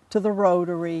go to the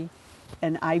Rotary,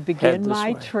 and I begin Head this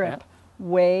my way, trip yeah.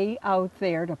 way out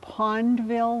there to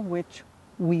Pondville, which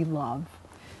we love.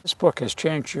 This book has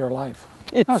changed your life.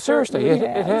 It No, seriously, certainly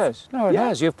it has. No, it Yeah.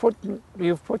 has. You've put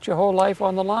your whole life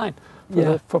on the line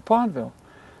for Pondville.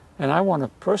 And I want to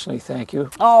personally thank you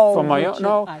for my Richard, own.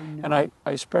 No, I know. and I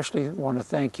especially want to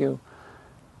thank you,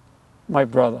 my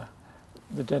brother.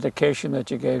 The dedication that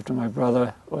you gave to my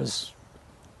brother was,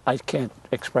 I can't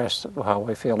express how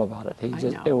I feel about it.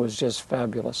 It was just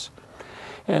fabulous.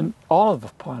 And all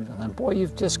of Pondville, and boy,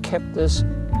 you've just kept this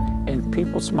in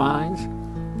people's minds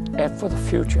and for the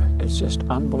future. It's just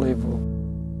unbelievable.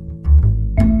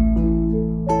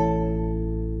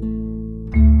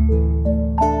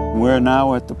 We're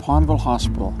now at the Pondville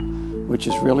Hospital, which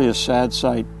is really a sad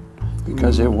sight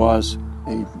because it was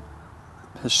a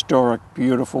historic,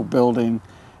 beautiful building.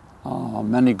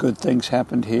 Many good things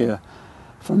happened here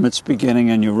from its beginning,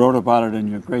 and you wrote about it in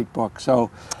your great book. So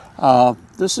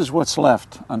this is what's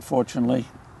left, unfortunately.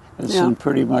 It's in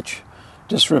pretty much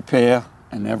disrepair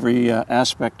in every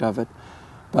aspect of it.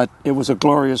 But it was a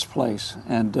glorious place,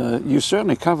 and you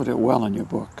certainly covered it well in your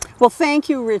book. Well, thank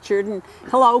you, Richard, and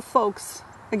hello, folks,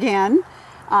 again,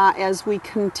 as we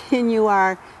continue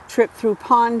our trip through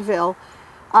Pondville.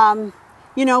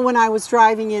 You know, when I was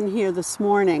driving in here this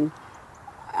morning,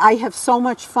 I have so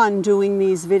much fun doing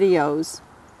these videos.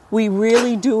 We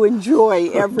really do enjoy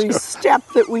every step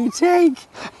that we take,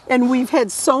 and we've had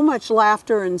so much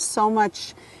laughter and so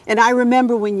much. And I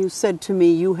remember when you said to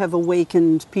me, you have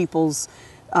awakened people's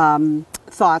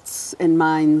thoughts and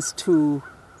minds to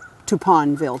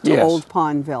Pondville, to old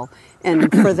Pondville.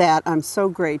 And for that, I'm so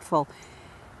grateful.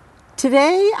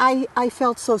 Today, I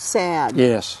felt so sad.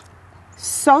 Yes.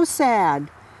 So sad.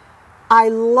 I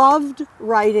loved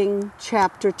writing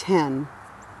chapter 10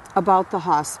 about the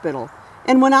hospital.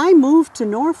 And when I moved to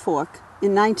Norfolk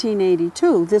in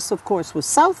 1982, this, of course, was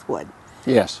Southwood.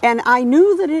 Yes. And I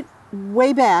knew that it,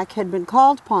 way back, had been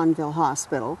called Pondville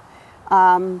Hospital.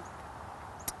 And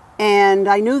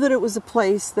I knew that it was a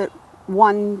place that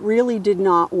one really did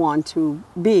not want to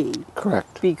be.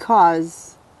 Correct.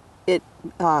 Because it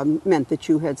meant that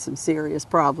you had some serious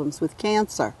problems with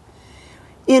cancer.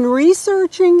 In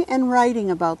researching and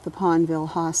writing about the Pondville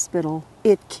Hospital,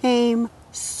 it came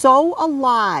so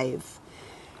alive,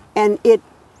 and it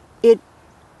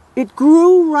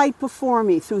grew right before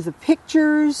me through the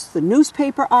pictures, the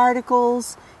newspaper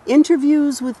articles,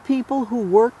 interviews with people who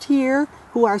worked here,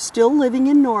 who are still living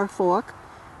in Norfolk,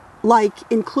 like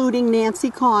including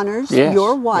Nancy Connors,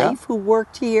 your wife, who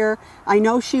worked here. I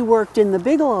know she worked in the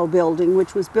Bigelow building,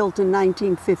 which was built in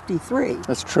 1953.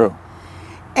 That's true.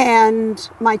 And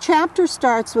my chapter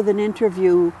starts with an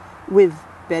interview with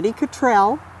Betty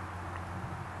Cottrell,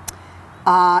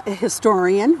 a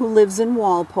historian who lives in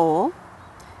Walpole,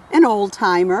 an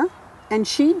old-timer, and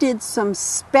she did some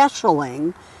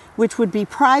specialing, which would be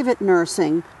private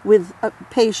nursing with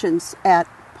patients at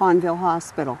Pondville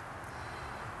Hospital.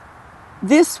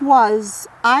 This was,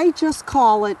 I just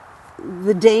call it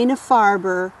the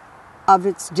Dana-Farber of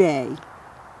its day.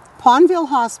 Pondville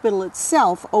Hospital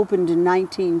itself opened in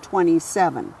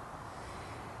 1927.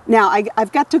 Now,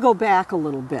 I've got to go back a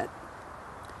little bit.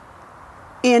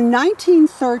 In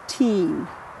 1913,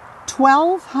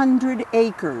 1,200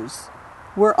 acres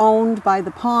were owned by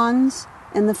the Ponds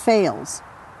and the Fales.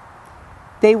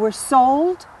 They were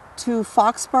sold to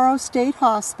Foxborough State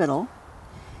Hospital,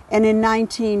 and in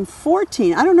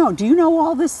 1914, I don't know, do you know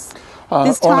all this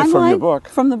timeline? Only from your book.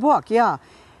 From the book, yeah.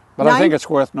 But I think it's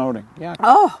worth noting. Yeah.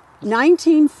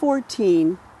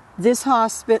 1914, this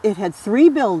hospital, it had 3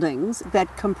 buildings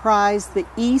that comprised the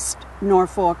East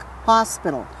Norfolk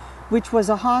Hospital, which was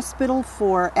a hospital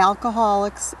for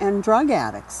alcoholics and drug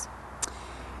addicts.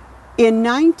 In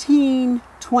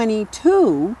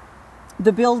 1922,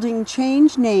 the building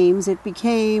changed names. It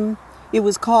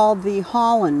was called the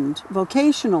Holland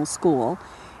Vocational School,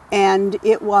 and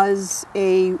it was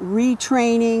a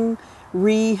retraining,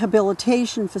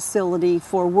 rehabilitation facility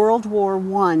for World War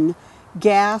I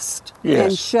gassed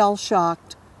and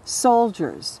shell-shocked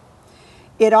soldiers.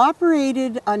 It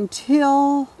operated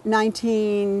until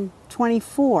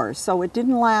 1924, so it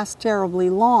didn't last terribly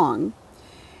long.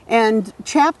 And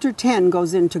Chapter 10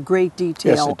 goes into great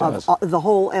detail of the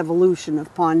whole evolution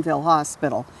of Pondville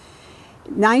Hospital.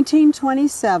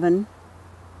 1927,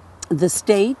 the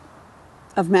state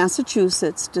of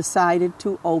Massachusetts decided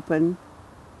to open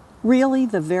really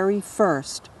the very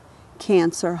first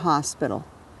Cancer Hospital.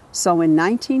 So in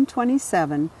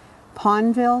 1927,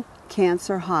 Pondville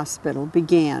Cancer Hospital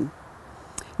began.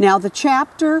 Now the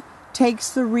chapter takes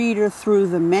the reader through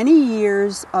the many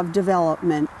years of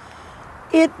development.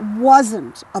 It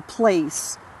wasn't a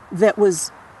place that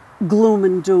was gloom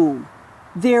and doom.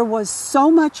 There was so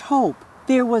much hope.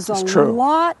 There was a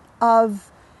lot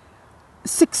of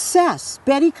success.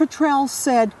 Betty Cottrell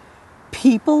said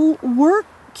people were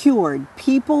cured.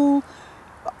 People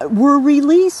were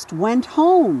released, went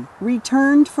home,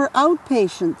 returned for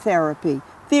outpatient therapy.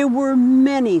 There were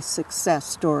many success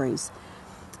stories.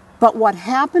 But what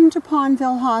happened to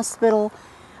Pondville Hospital,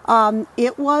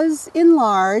 it was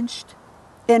enlarged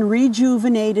and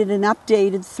rejuvenated and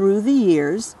updated through the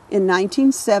years. In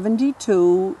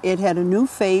 1972, it had a new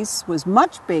face, was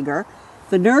much bigger.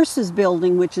 The nurses'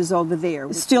 building, which is over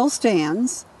there, still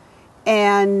stands.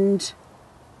 And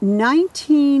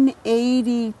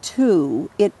 1982,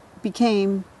 it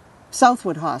became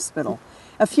Southwood Hospital.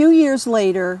 A few years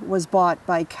later, was bought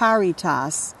by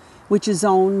Caritas, which is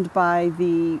owned by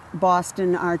the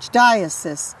Boston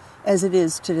Archdiocese, as it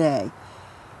is today.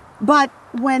 But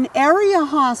when area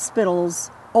hospitals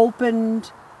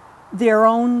opened their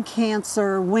own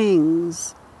cancer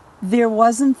wings, there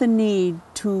wasn't the need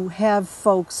to have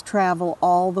folks travel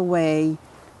all the way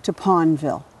to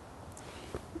Pondville.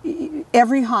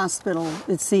 Every hospital,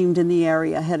 it seemed, in the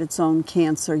area had its own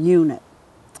cancer unit.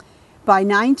 By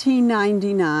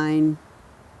 1999,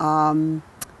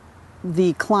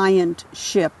 the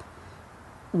clientship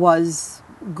was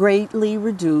greatly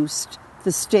reduced.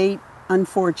 The state,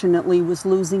 unfortunately, was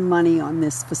losing money on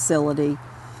this facility.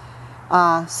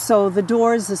 So the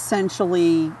doors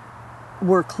essentially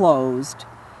were closed.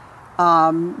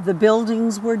 The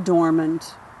buildings were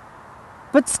dormant,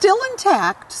 but still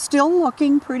intact, still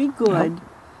looking pretty good,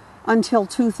 until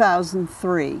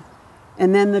 2003.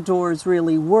 And then the doors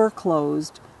really were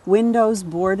closed, windows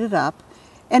boarded up.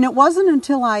 And it wasn't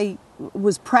until I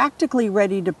was practically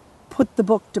ready to put the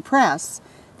book to press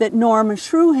that Norma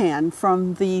Shruhan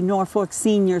from the Norfolk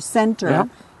Senior Center,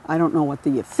 I don't know what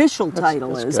the official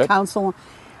title is, council,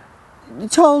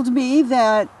 told me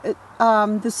that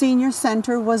the Senior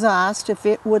Center was asked if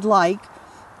it would like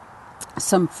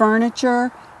some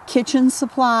furniture, kitchen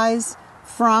supplies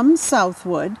from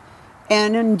Southwood,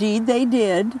 and indeed they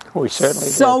did. We certainly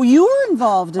did. So you were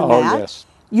involved in that. Oh, yes.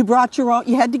 You brought your own,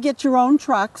 you had to get your own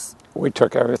trucks. We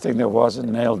took everything there was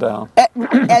and nailed down.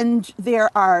 And there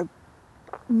are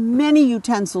many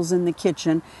utensils in the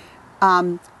kitchen.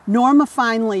 Norma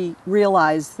finally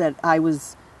realized that I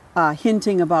was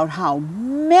hinting about how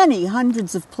many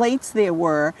hundreds of plates there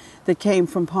were that came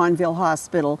from Pondville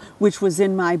Hospital, which was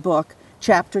in my book,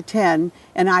 Chapter 10.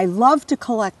 And I love to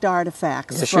collect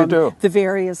artifacts from the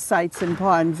various sites in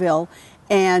Pondville.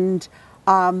 And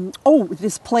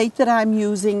this plate that I'm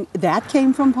using, that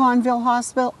came from Pondville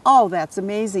Hospital. Oh, that's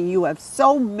amazing. You have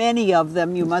so many of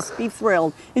them. You must be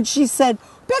thrilled. And she said,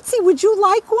 Betsey, would you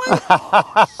like one?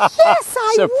 Yes,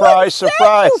 I would. Surprise.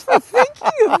 Thank you for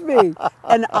thinking of me.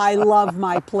 And I love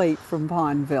my plate from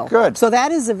Pondville. Good. So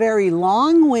that is a very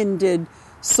long-winded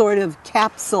sort of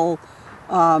capsule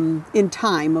in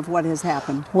time of what has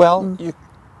happened. Well,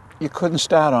 you couldn't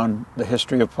start on the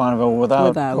history of Pondville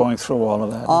without going through all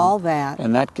of that. All that.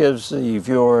 And that gives the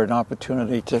viewer an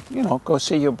opportunity to, go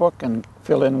see your book and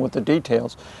fill in with the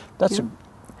details.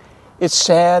 It's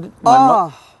sad.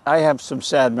 I have some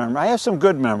sad memories. I have some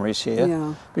good memories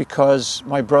here because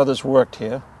my brothers worked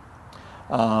here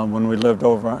when we lived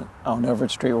over on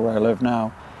Everett Street where I live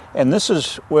now. And this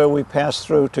is where we passed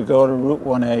through to go to Route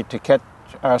 1A to catch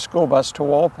our school bus to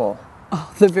Walpole.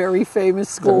 Oh, the very famous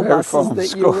school buses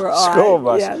that you were on. School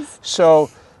bus. Yes. So,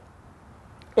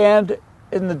 and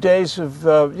in the days of,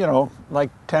 like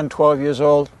 10, 12 years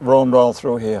old, roamed all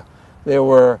through here. There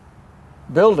were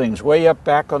buildings way up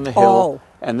back on the hill,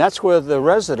 and that's where the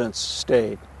residents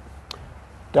stayed.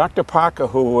 Dr. Parker,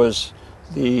 who was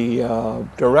the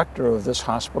director of this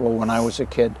hospital when I was a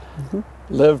kid,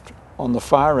 lived on the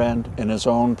far end in his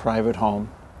own private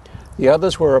home. The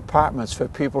others were apartments for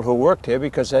people who worked here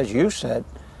because, as you said,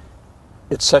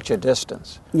 it's such a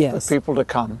distance for people to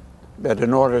come that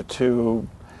in order to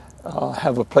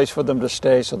have a place for them to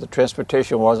stay so the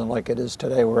transportation wasn't like it is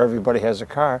today where everybody has a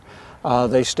car,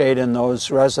 they stayed in those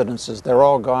residences. They're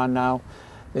all gone now.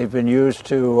 They've been used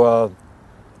to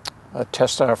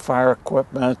test our fire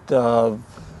equipment,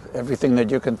 everything that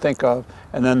you can think of,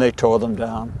 and then they tore them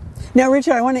down. Now,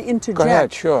 Richard, I want to interject. Go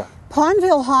ahead, sure.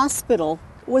 Pondville Hospital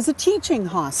was a teaching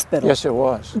hospital. Yes, it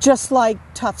was. Just like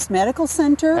Tufts Medical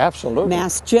Center. Absolutely.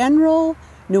 Mass General,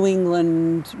 New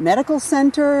England Medical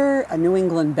Center, New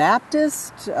England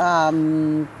Baptist,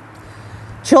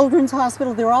 Children's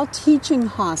Hospital, they're all teaching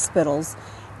hospitals.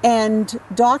 And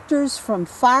doctors from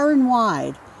far and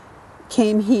wide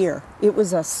came here. It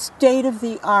was a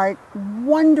state-of-the-art,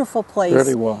 wonderful place. It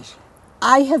really was.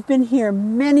 I have been here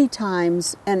many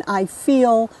times, and I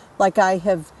feel like I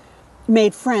have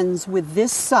made friends with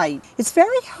this site. It's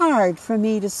very hard for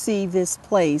me to see this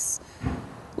place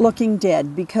looking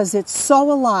dead because it's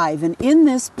so alive, and in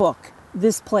this book,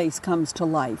 this place comes to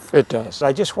life. It does.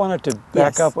 I just wanted to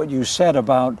back Yes. up what you said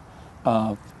about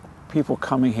people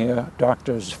coming here,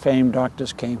 doctors, famed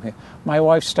doctors came here. My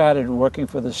wife started working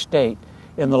for the state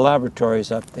in the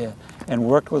laboratories up there and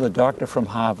worked with a doctor from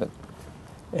Harvard.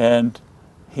 And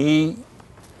he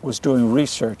was doing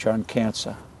research on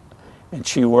cancer. And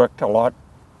she worked a lot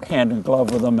hand in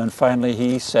glove with him, and finally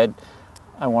he said,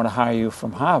 I want to hire you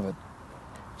from Harvard.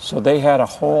 So they had a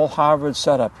whole Harvard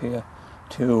setup here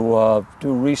to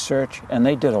do research, and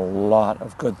they did a lot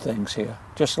of good things here,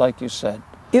 just like you said.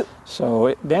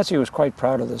 Nancy was quite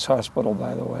proud of this hospital,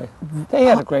 by the way. They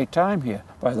had a great time here,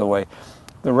 by the way.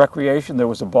 The recreation, there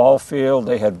was a ball field,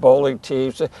 they had bowling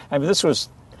teams. I mean, this was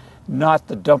not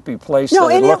the dumpy place that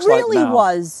it looks like now. No, and it really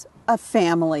was a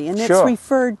family, and Sure. it's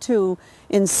referred to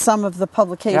in some of the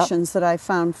publications that I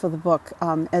found for the book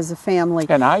as a family.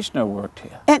 And Eisner worked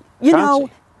here. And, you know,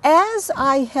 Chauncey. as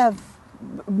I have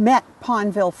met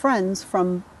Pondville friends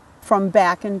from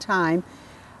back in time,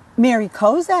 Mary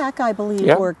Kozak, I believe,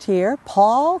 Yep. worked here.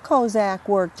 Paul Kozak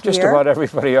worked Just here. about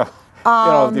everybody else.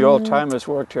 The old timers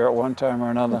worked here at one time or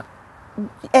another.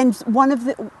 And one of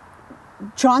the...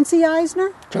 Chauncey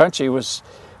Eisner?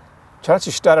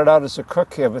 Chauncey started out as a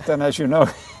cook here, but then, as you know,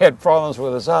 he had problems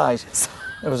with his eyes.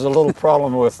 There was a little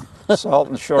problem with salt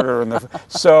and sugar,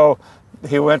 so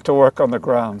he went to work on the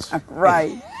grounds.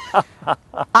 Right.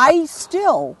 I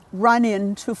still run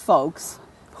into folks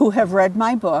who have read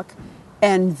my book,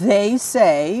 and they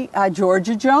say,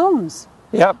 Georgia Jones.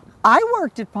 Yep. I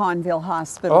worked at Pondville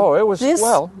Hospital. Oh, it was,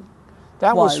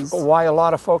 that was was- why a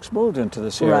lot of folks moved into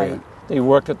this area. Right. They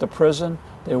worked at the prison,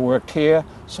 they worked here,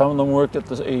 some of them worked at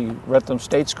the Wrentham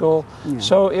State School. Yeah.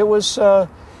 So it was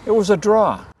a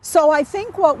draw. So I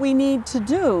think what we need to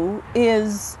do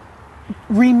is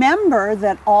remember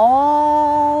that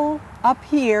all up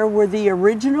here were the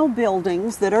original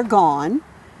buildings that are gone.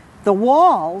 The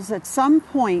walls, at some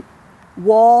point,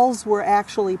 walls were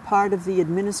actually part of the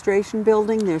administration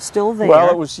building. They're still there.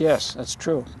 Well, yes, that's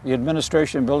true. The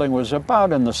administration building was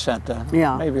about in the center,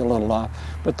 Yeah. maybe a little off.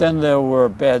 But then there were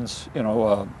beds,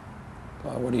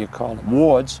 what do you call them,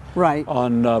 wards, Right.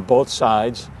 on both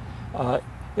sides.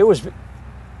 It was,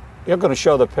 you're going to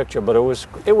show the picture, but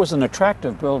it was an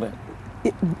attractive building.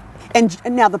 And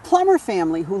now the Plummer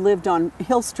family who lived on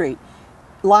Hill Street,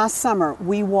 last summer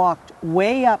we walked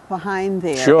way up behind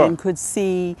there Sure. and could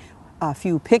see a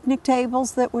few picnic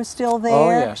tables that were still there, Oh,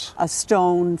 yes. a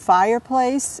stone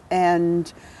fireplace,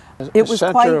 and It it was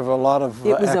center quite, of a lot of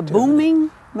it was a activity.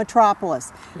 booming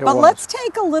metropolis. It But was. let's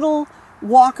take a little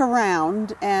walk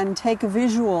around and take a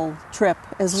visual trip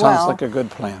as Sounds well. like a good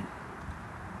plan.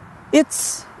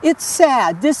 It's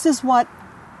sad. This is what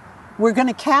we're going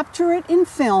to capture it in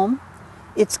film.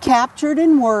 It's captured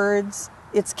in words.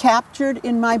 It's captured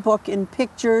in my book in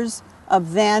pictures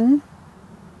of then.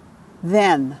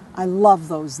 I love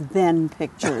those then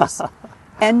pictures.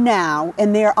 And now,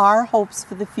 and there are hopes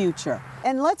for the future.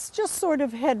 And let's just sort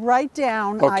of head right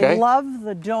down. Okay. I love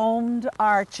the domed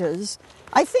arches.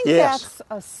 I think Yes. that's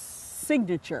a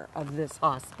signature of this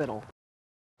hospital.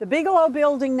 The Bigelow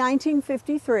Building,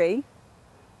 1953.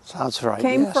 Sounds right.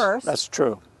 Came yes, first. That's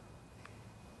true.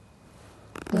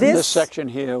 Then This section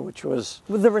here, which was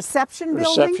the reception the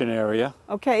building. reception area,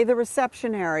 Okay, the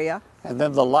reception area. and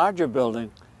then the larger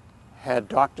building had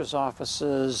doctors'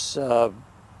 offices,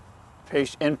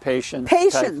 inpatient type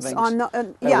Patients things. on the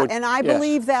That would- and I yes.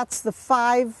 believe that's the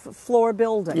 5-floor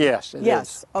building. Yes, it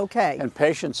yes. is. Okay. And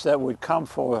patients that would come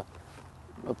for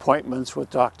appointments with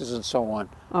doctors and so on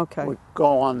Okay. would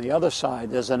go on the other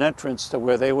side. There's an entrance to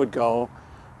where they would go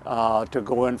to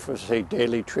go in for, say,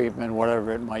 daily treatment,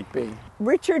 whatever it might be.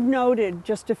 Richard noted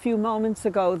just a few moments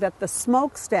ago that the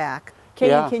smokestack.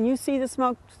 Yeah. Can you see the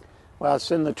smoke? Well,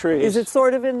 it's in the trees. Is it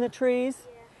sort of in the trees?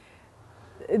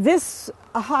 This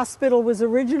hospital was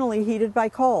originally heated by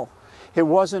coal. It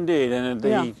was indeed, and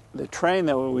Yeah. the train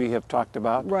that we have talked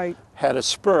about Right. had a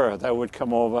spur that would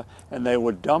come over, and they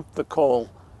would dump the coal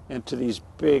into these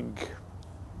big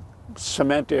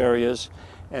cement areas,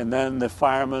 and then the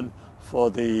firemen for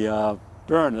the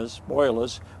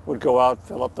boilers, would go out,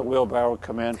 fill up the wheelbarrow,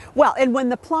 come in. Well, and when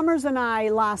the plumbers and I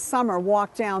last summer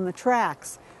walked down the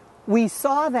tracks, we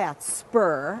saw that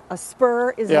spur. A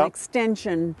spur is Yeah. an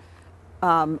extension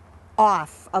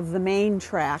off of the main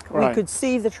track. Right. We could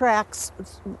see the tracks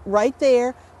right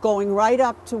there, going right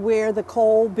up to where the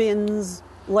coal bins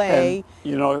lay. And,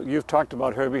 you know, you've talked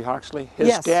about Herbie Hoxley. His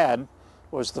Yes. dad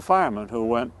was the fireman who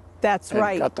went That's and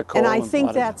right. got the coal and I and think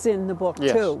brought it in. that's in the book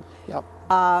Yes. too. Yep.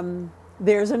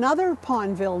 There's another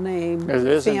Pondville name It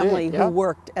is family indeed, who yep.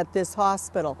 worked at this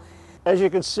hospital. As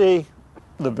you can see,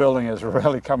 the building has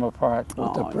really come apart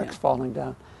with the Oh, bricks yeah. falling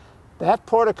down. That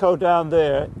portico down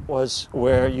there was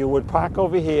where you would park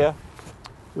over here.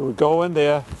 You would go in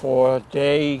there for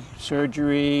day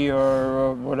surgery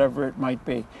or whatever it might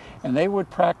be. And they would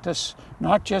practice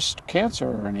not just cancer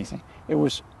or anything. It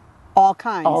was All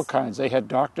kinds. all kinds. They had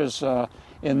doctors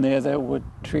in there that would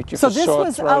treat you So for this sore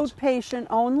was throats. outpatient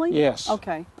only? Yes.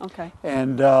 Okay, okay.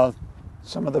 And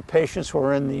some of the patients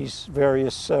were in these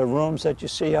various rooms that you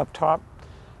see up top.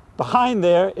 Behind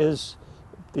there is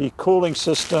the cooling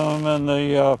system and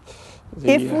the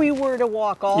If we were to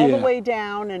walk all the yeah. way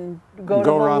down and go to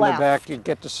the around left, the back, you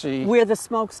get to see where the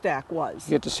smokestack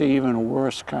was. even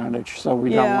worse carnage. So we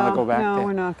don't want to go back no, there.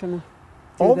 we're not going to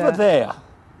do Over that. there,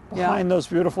 Yeah. behind those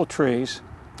beautiful trees,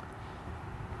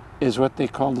 is what they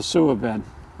call the sewer bed.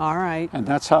 All right, And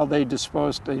that's how they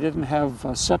disposed. They didn't have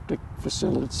septic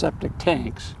facilities, septic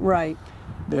tanks. right.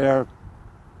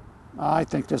 I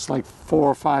think there's like 4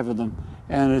 or 5 of them,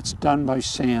 and it's done by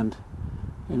sand.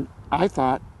 And I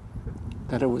thought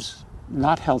that it was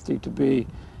not healthy to be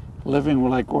living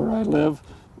like where I live,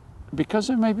 because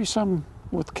there may be some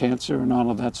with cancer and all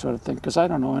of that sort of thing, because I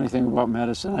don't know anything about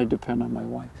medicine. I depend on my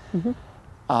wife. Mm-hmm.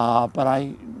 But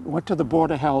I went to the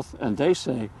Board of Health, and they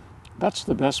say that's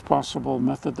the best possible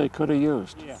method they could have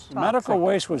used. Yes. Medical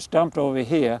waste was dumped over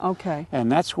here. Okay.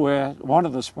 And that's where, one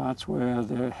of the spots where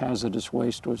the hazardous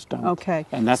waste was dumped. Okay.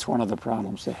 And that's one of the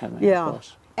problems they're having, Yeah. of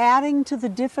course. Adding to the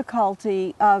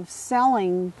difficulty of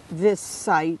selling this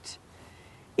site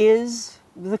is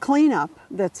the cleanup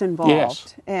that's involved.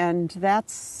 Yes. And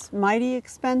that's mighty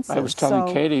expensive. I was telling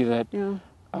so, Katie that yeah.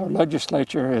 our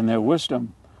legislature, in their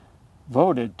wisdom,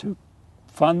 voted to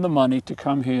fund the money to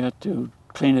come here to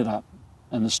clean it up.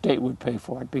 And the state would pay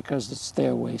for it because it's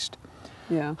their waste.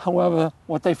 Yeah. However,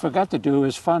 what they forgot to do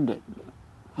is fund it.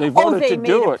 They voted they to made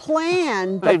do a it.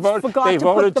 plan, but They forgot they to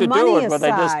voted put the to money do it, aside. but they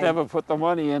just never put the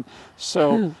money in.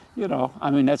 So, you know, I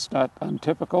mean, that's not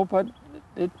untypical, but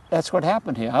that's what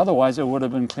happened here. Otherwise, it would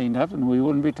have been cleaned up and we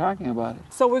wouldn't be talking about it.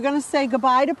 So we're going to say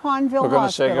goodbye to Pondville We're going to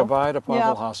Hospital. say goodbye to Pondville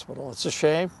Yep. Hospital. It's a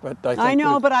shame, but I think I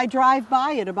know, we've- but I drive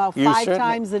by it about You 5 certainly-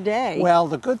 times a day. Well,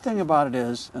 the good thing about it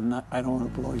is, and I don't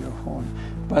want to blow your horn,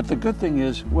 but the good thing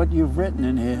is what you've written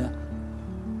in here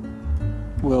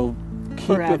will keep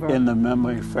Forever. it in the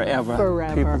memory forever.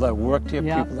 Forever. People that worked here,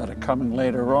 Yep. people that are coming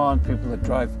later on, people that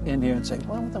drive in here and say,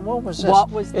 well, what was this?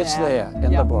 What was It's that? there in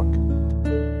the Yep. book.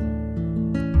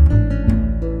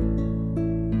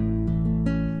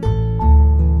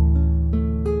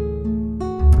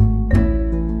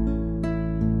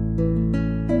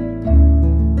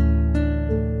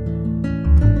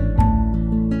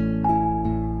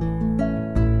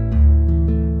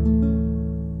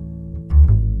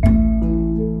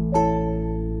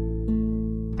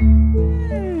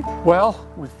 Well,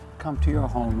 we've come to your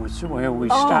home, which is where we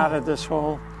started this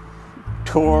whole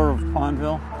tour of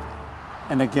Pondville.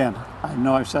 And again, I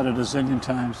know I've said it a zillion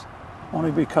times,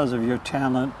 only because of your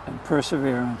talent and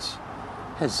perseverance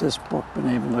has this book been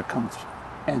able to come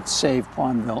and save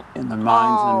Pondville in the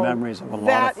minds and memories of a lot of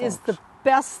folks. That is the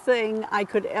best thing I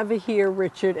could ever hear,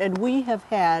 Richard, and we have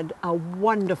had a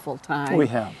wonderful time. We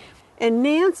have. And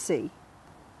Nancy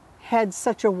had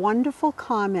such a wonderful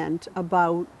comment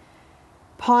about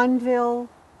Pondville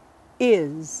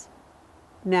is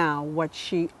now what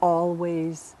she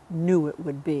always knew it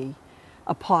would be,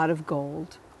 a pot of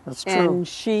gold. That's true. And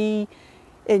she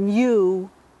and you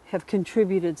have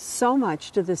contributed so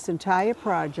much to this entire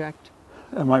project,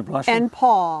 Am I blushing? and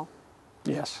Paul.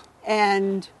 Yes.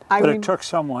 And But it took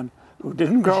someone who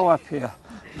didn't grow up here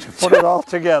to put it all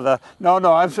together. No,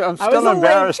 I'm still a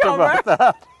embarrassed about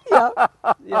that.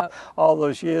 yeah. All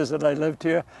those years that I lived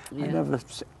here,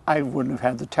 I wouldn't have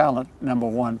had the talent, number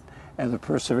one, and the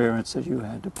perseverance that you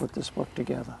had to put this book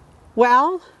together.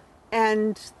 Well,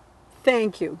 and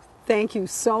thank you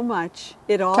so much.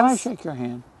 It all. Can I shake your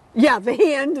hand? Yeah, the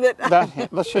hand that. That hand.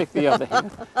 Let's shake the other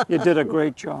hand. You did a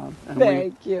great job. And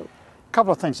Thank you. A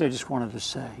couple of things I just wanted to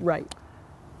say. Right.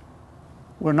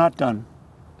 We're not done.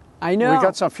 I know. We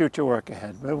got some future work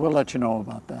ahead, but we'll let you know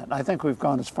about that. I think we've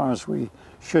gone as far as we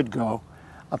should go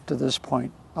up to this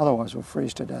point. Otherwise, we'll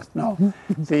freeze to death. No,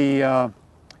 the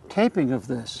taping of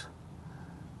this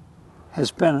has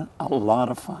been a lot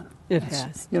of fun. It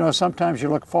has. You know, sometimes you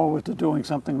look forward to doing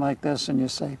something like this and you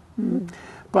say,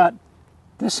 but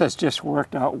This has just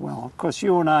worked out well. Of course,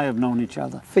 you and I have known each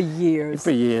other For years.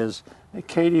 for years.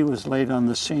 Katie was late on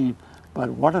the scene, but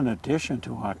what an addition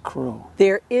to our crew.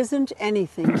 There isn't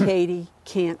anything Katie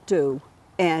can't do.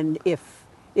 And if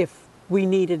we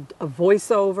needed a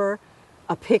voiceover,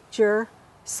 a picture,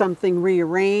 something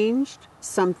rearranged,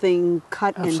 something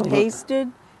cut Absolutely. and pasted,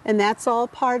 and that's all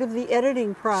part of the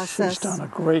editing process. She's done a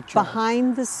great job.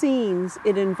 Behind the scenes,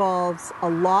 it involves a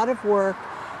lot of work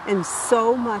and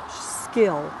so much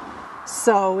skill.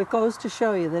 So it goes to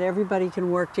show you that everybody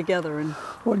can work together and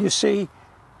Well, you see,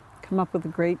 come up with a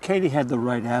great... Katie had the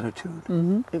right attitude.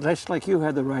 Mm-hmm. Just like you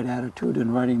had the right attitude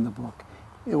in writing the book.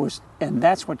 And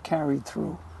that's what carried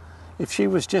through. If she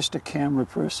was just a camera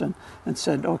person and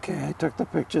said, okay, I took the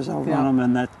pictures, I'll run them,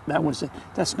 and that was it.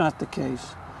 That's not the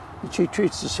case. And she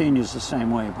treats the seniors the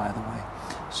same way, by the way.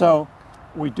 So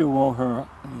we do owe her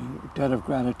a debt of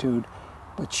gratitude,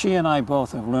 but she and I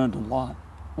both have learned a lot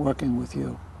working with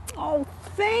you. Oh,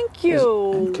 thank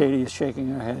you. And Katie is shaking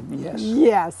her head, yes.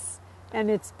 Yes. And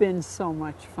it's been so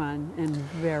much fun and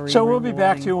very So we'll be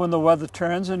back to rewarding. you when the weather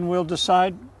turns, and we'll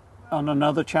decide on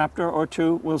another chapter or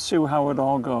two. We'll see how it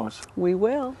all goes. We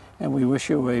will. And we wish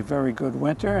you a very good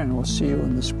winter, and we'll see you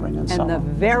in the spring and And summer. the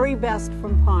very best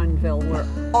from Pondville.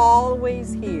 We're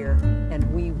always here, and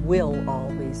we will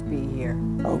always be here.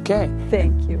 Okay.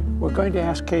 Thank you. We're going to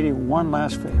ask Katie one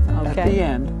last favor. At Okay. the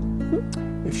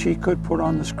end, if she could put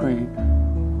on the screen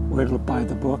where to buy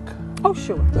the book, Oh,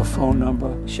 sure. the phone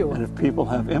number, Sure. and if people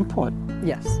have input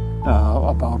Yes.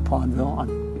 about Pondville,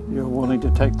 you're willing to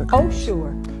take the calls. Oh,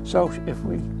 sure. So if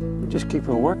we just keep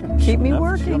her working. Keep she'll me never,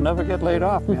 working. She'll never get laid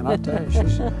off, man, I'll tell you.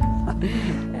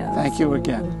 Thank you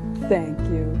again. Thank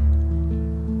you.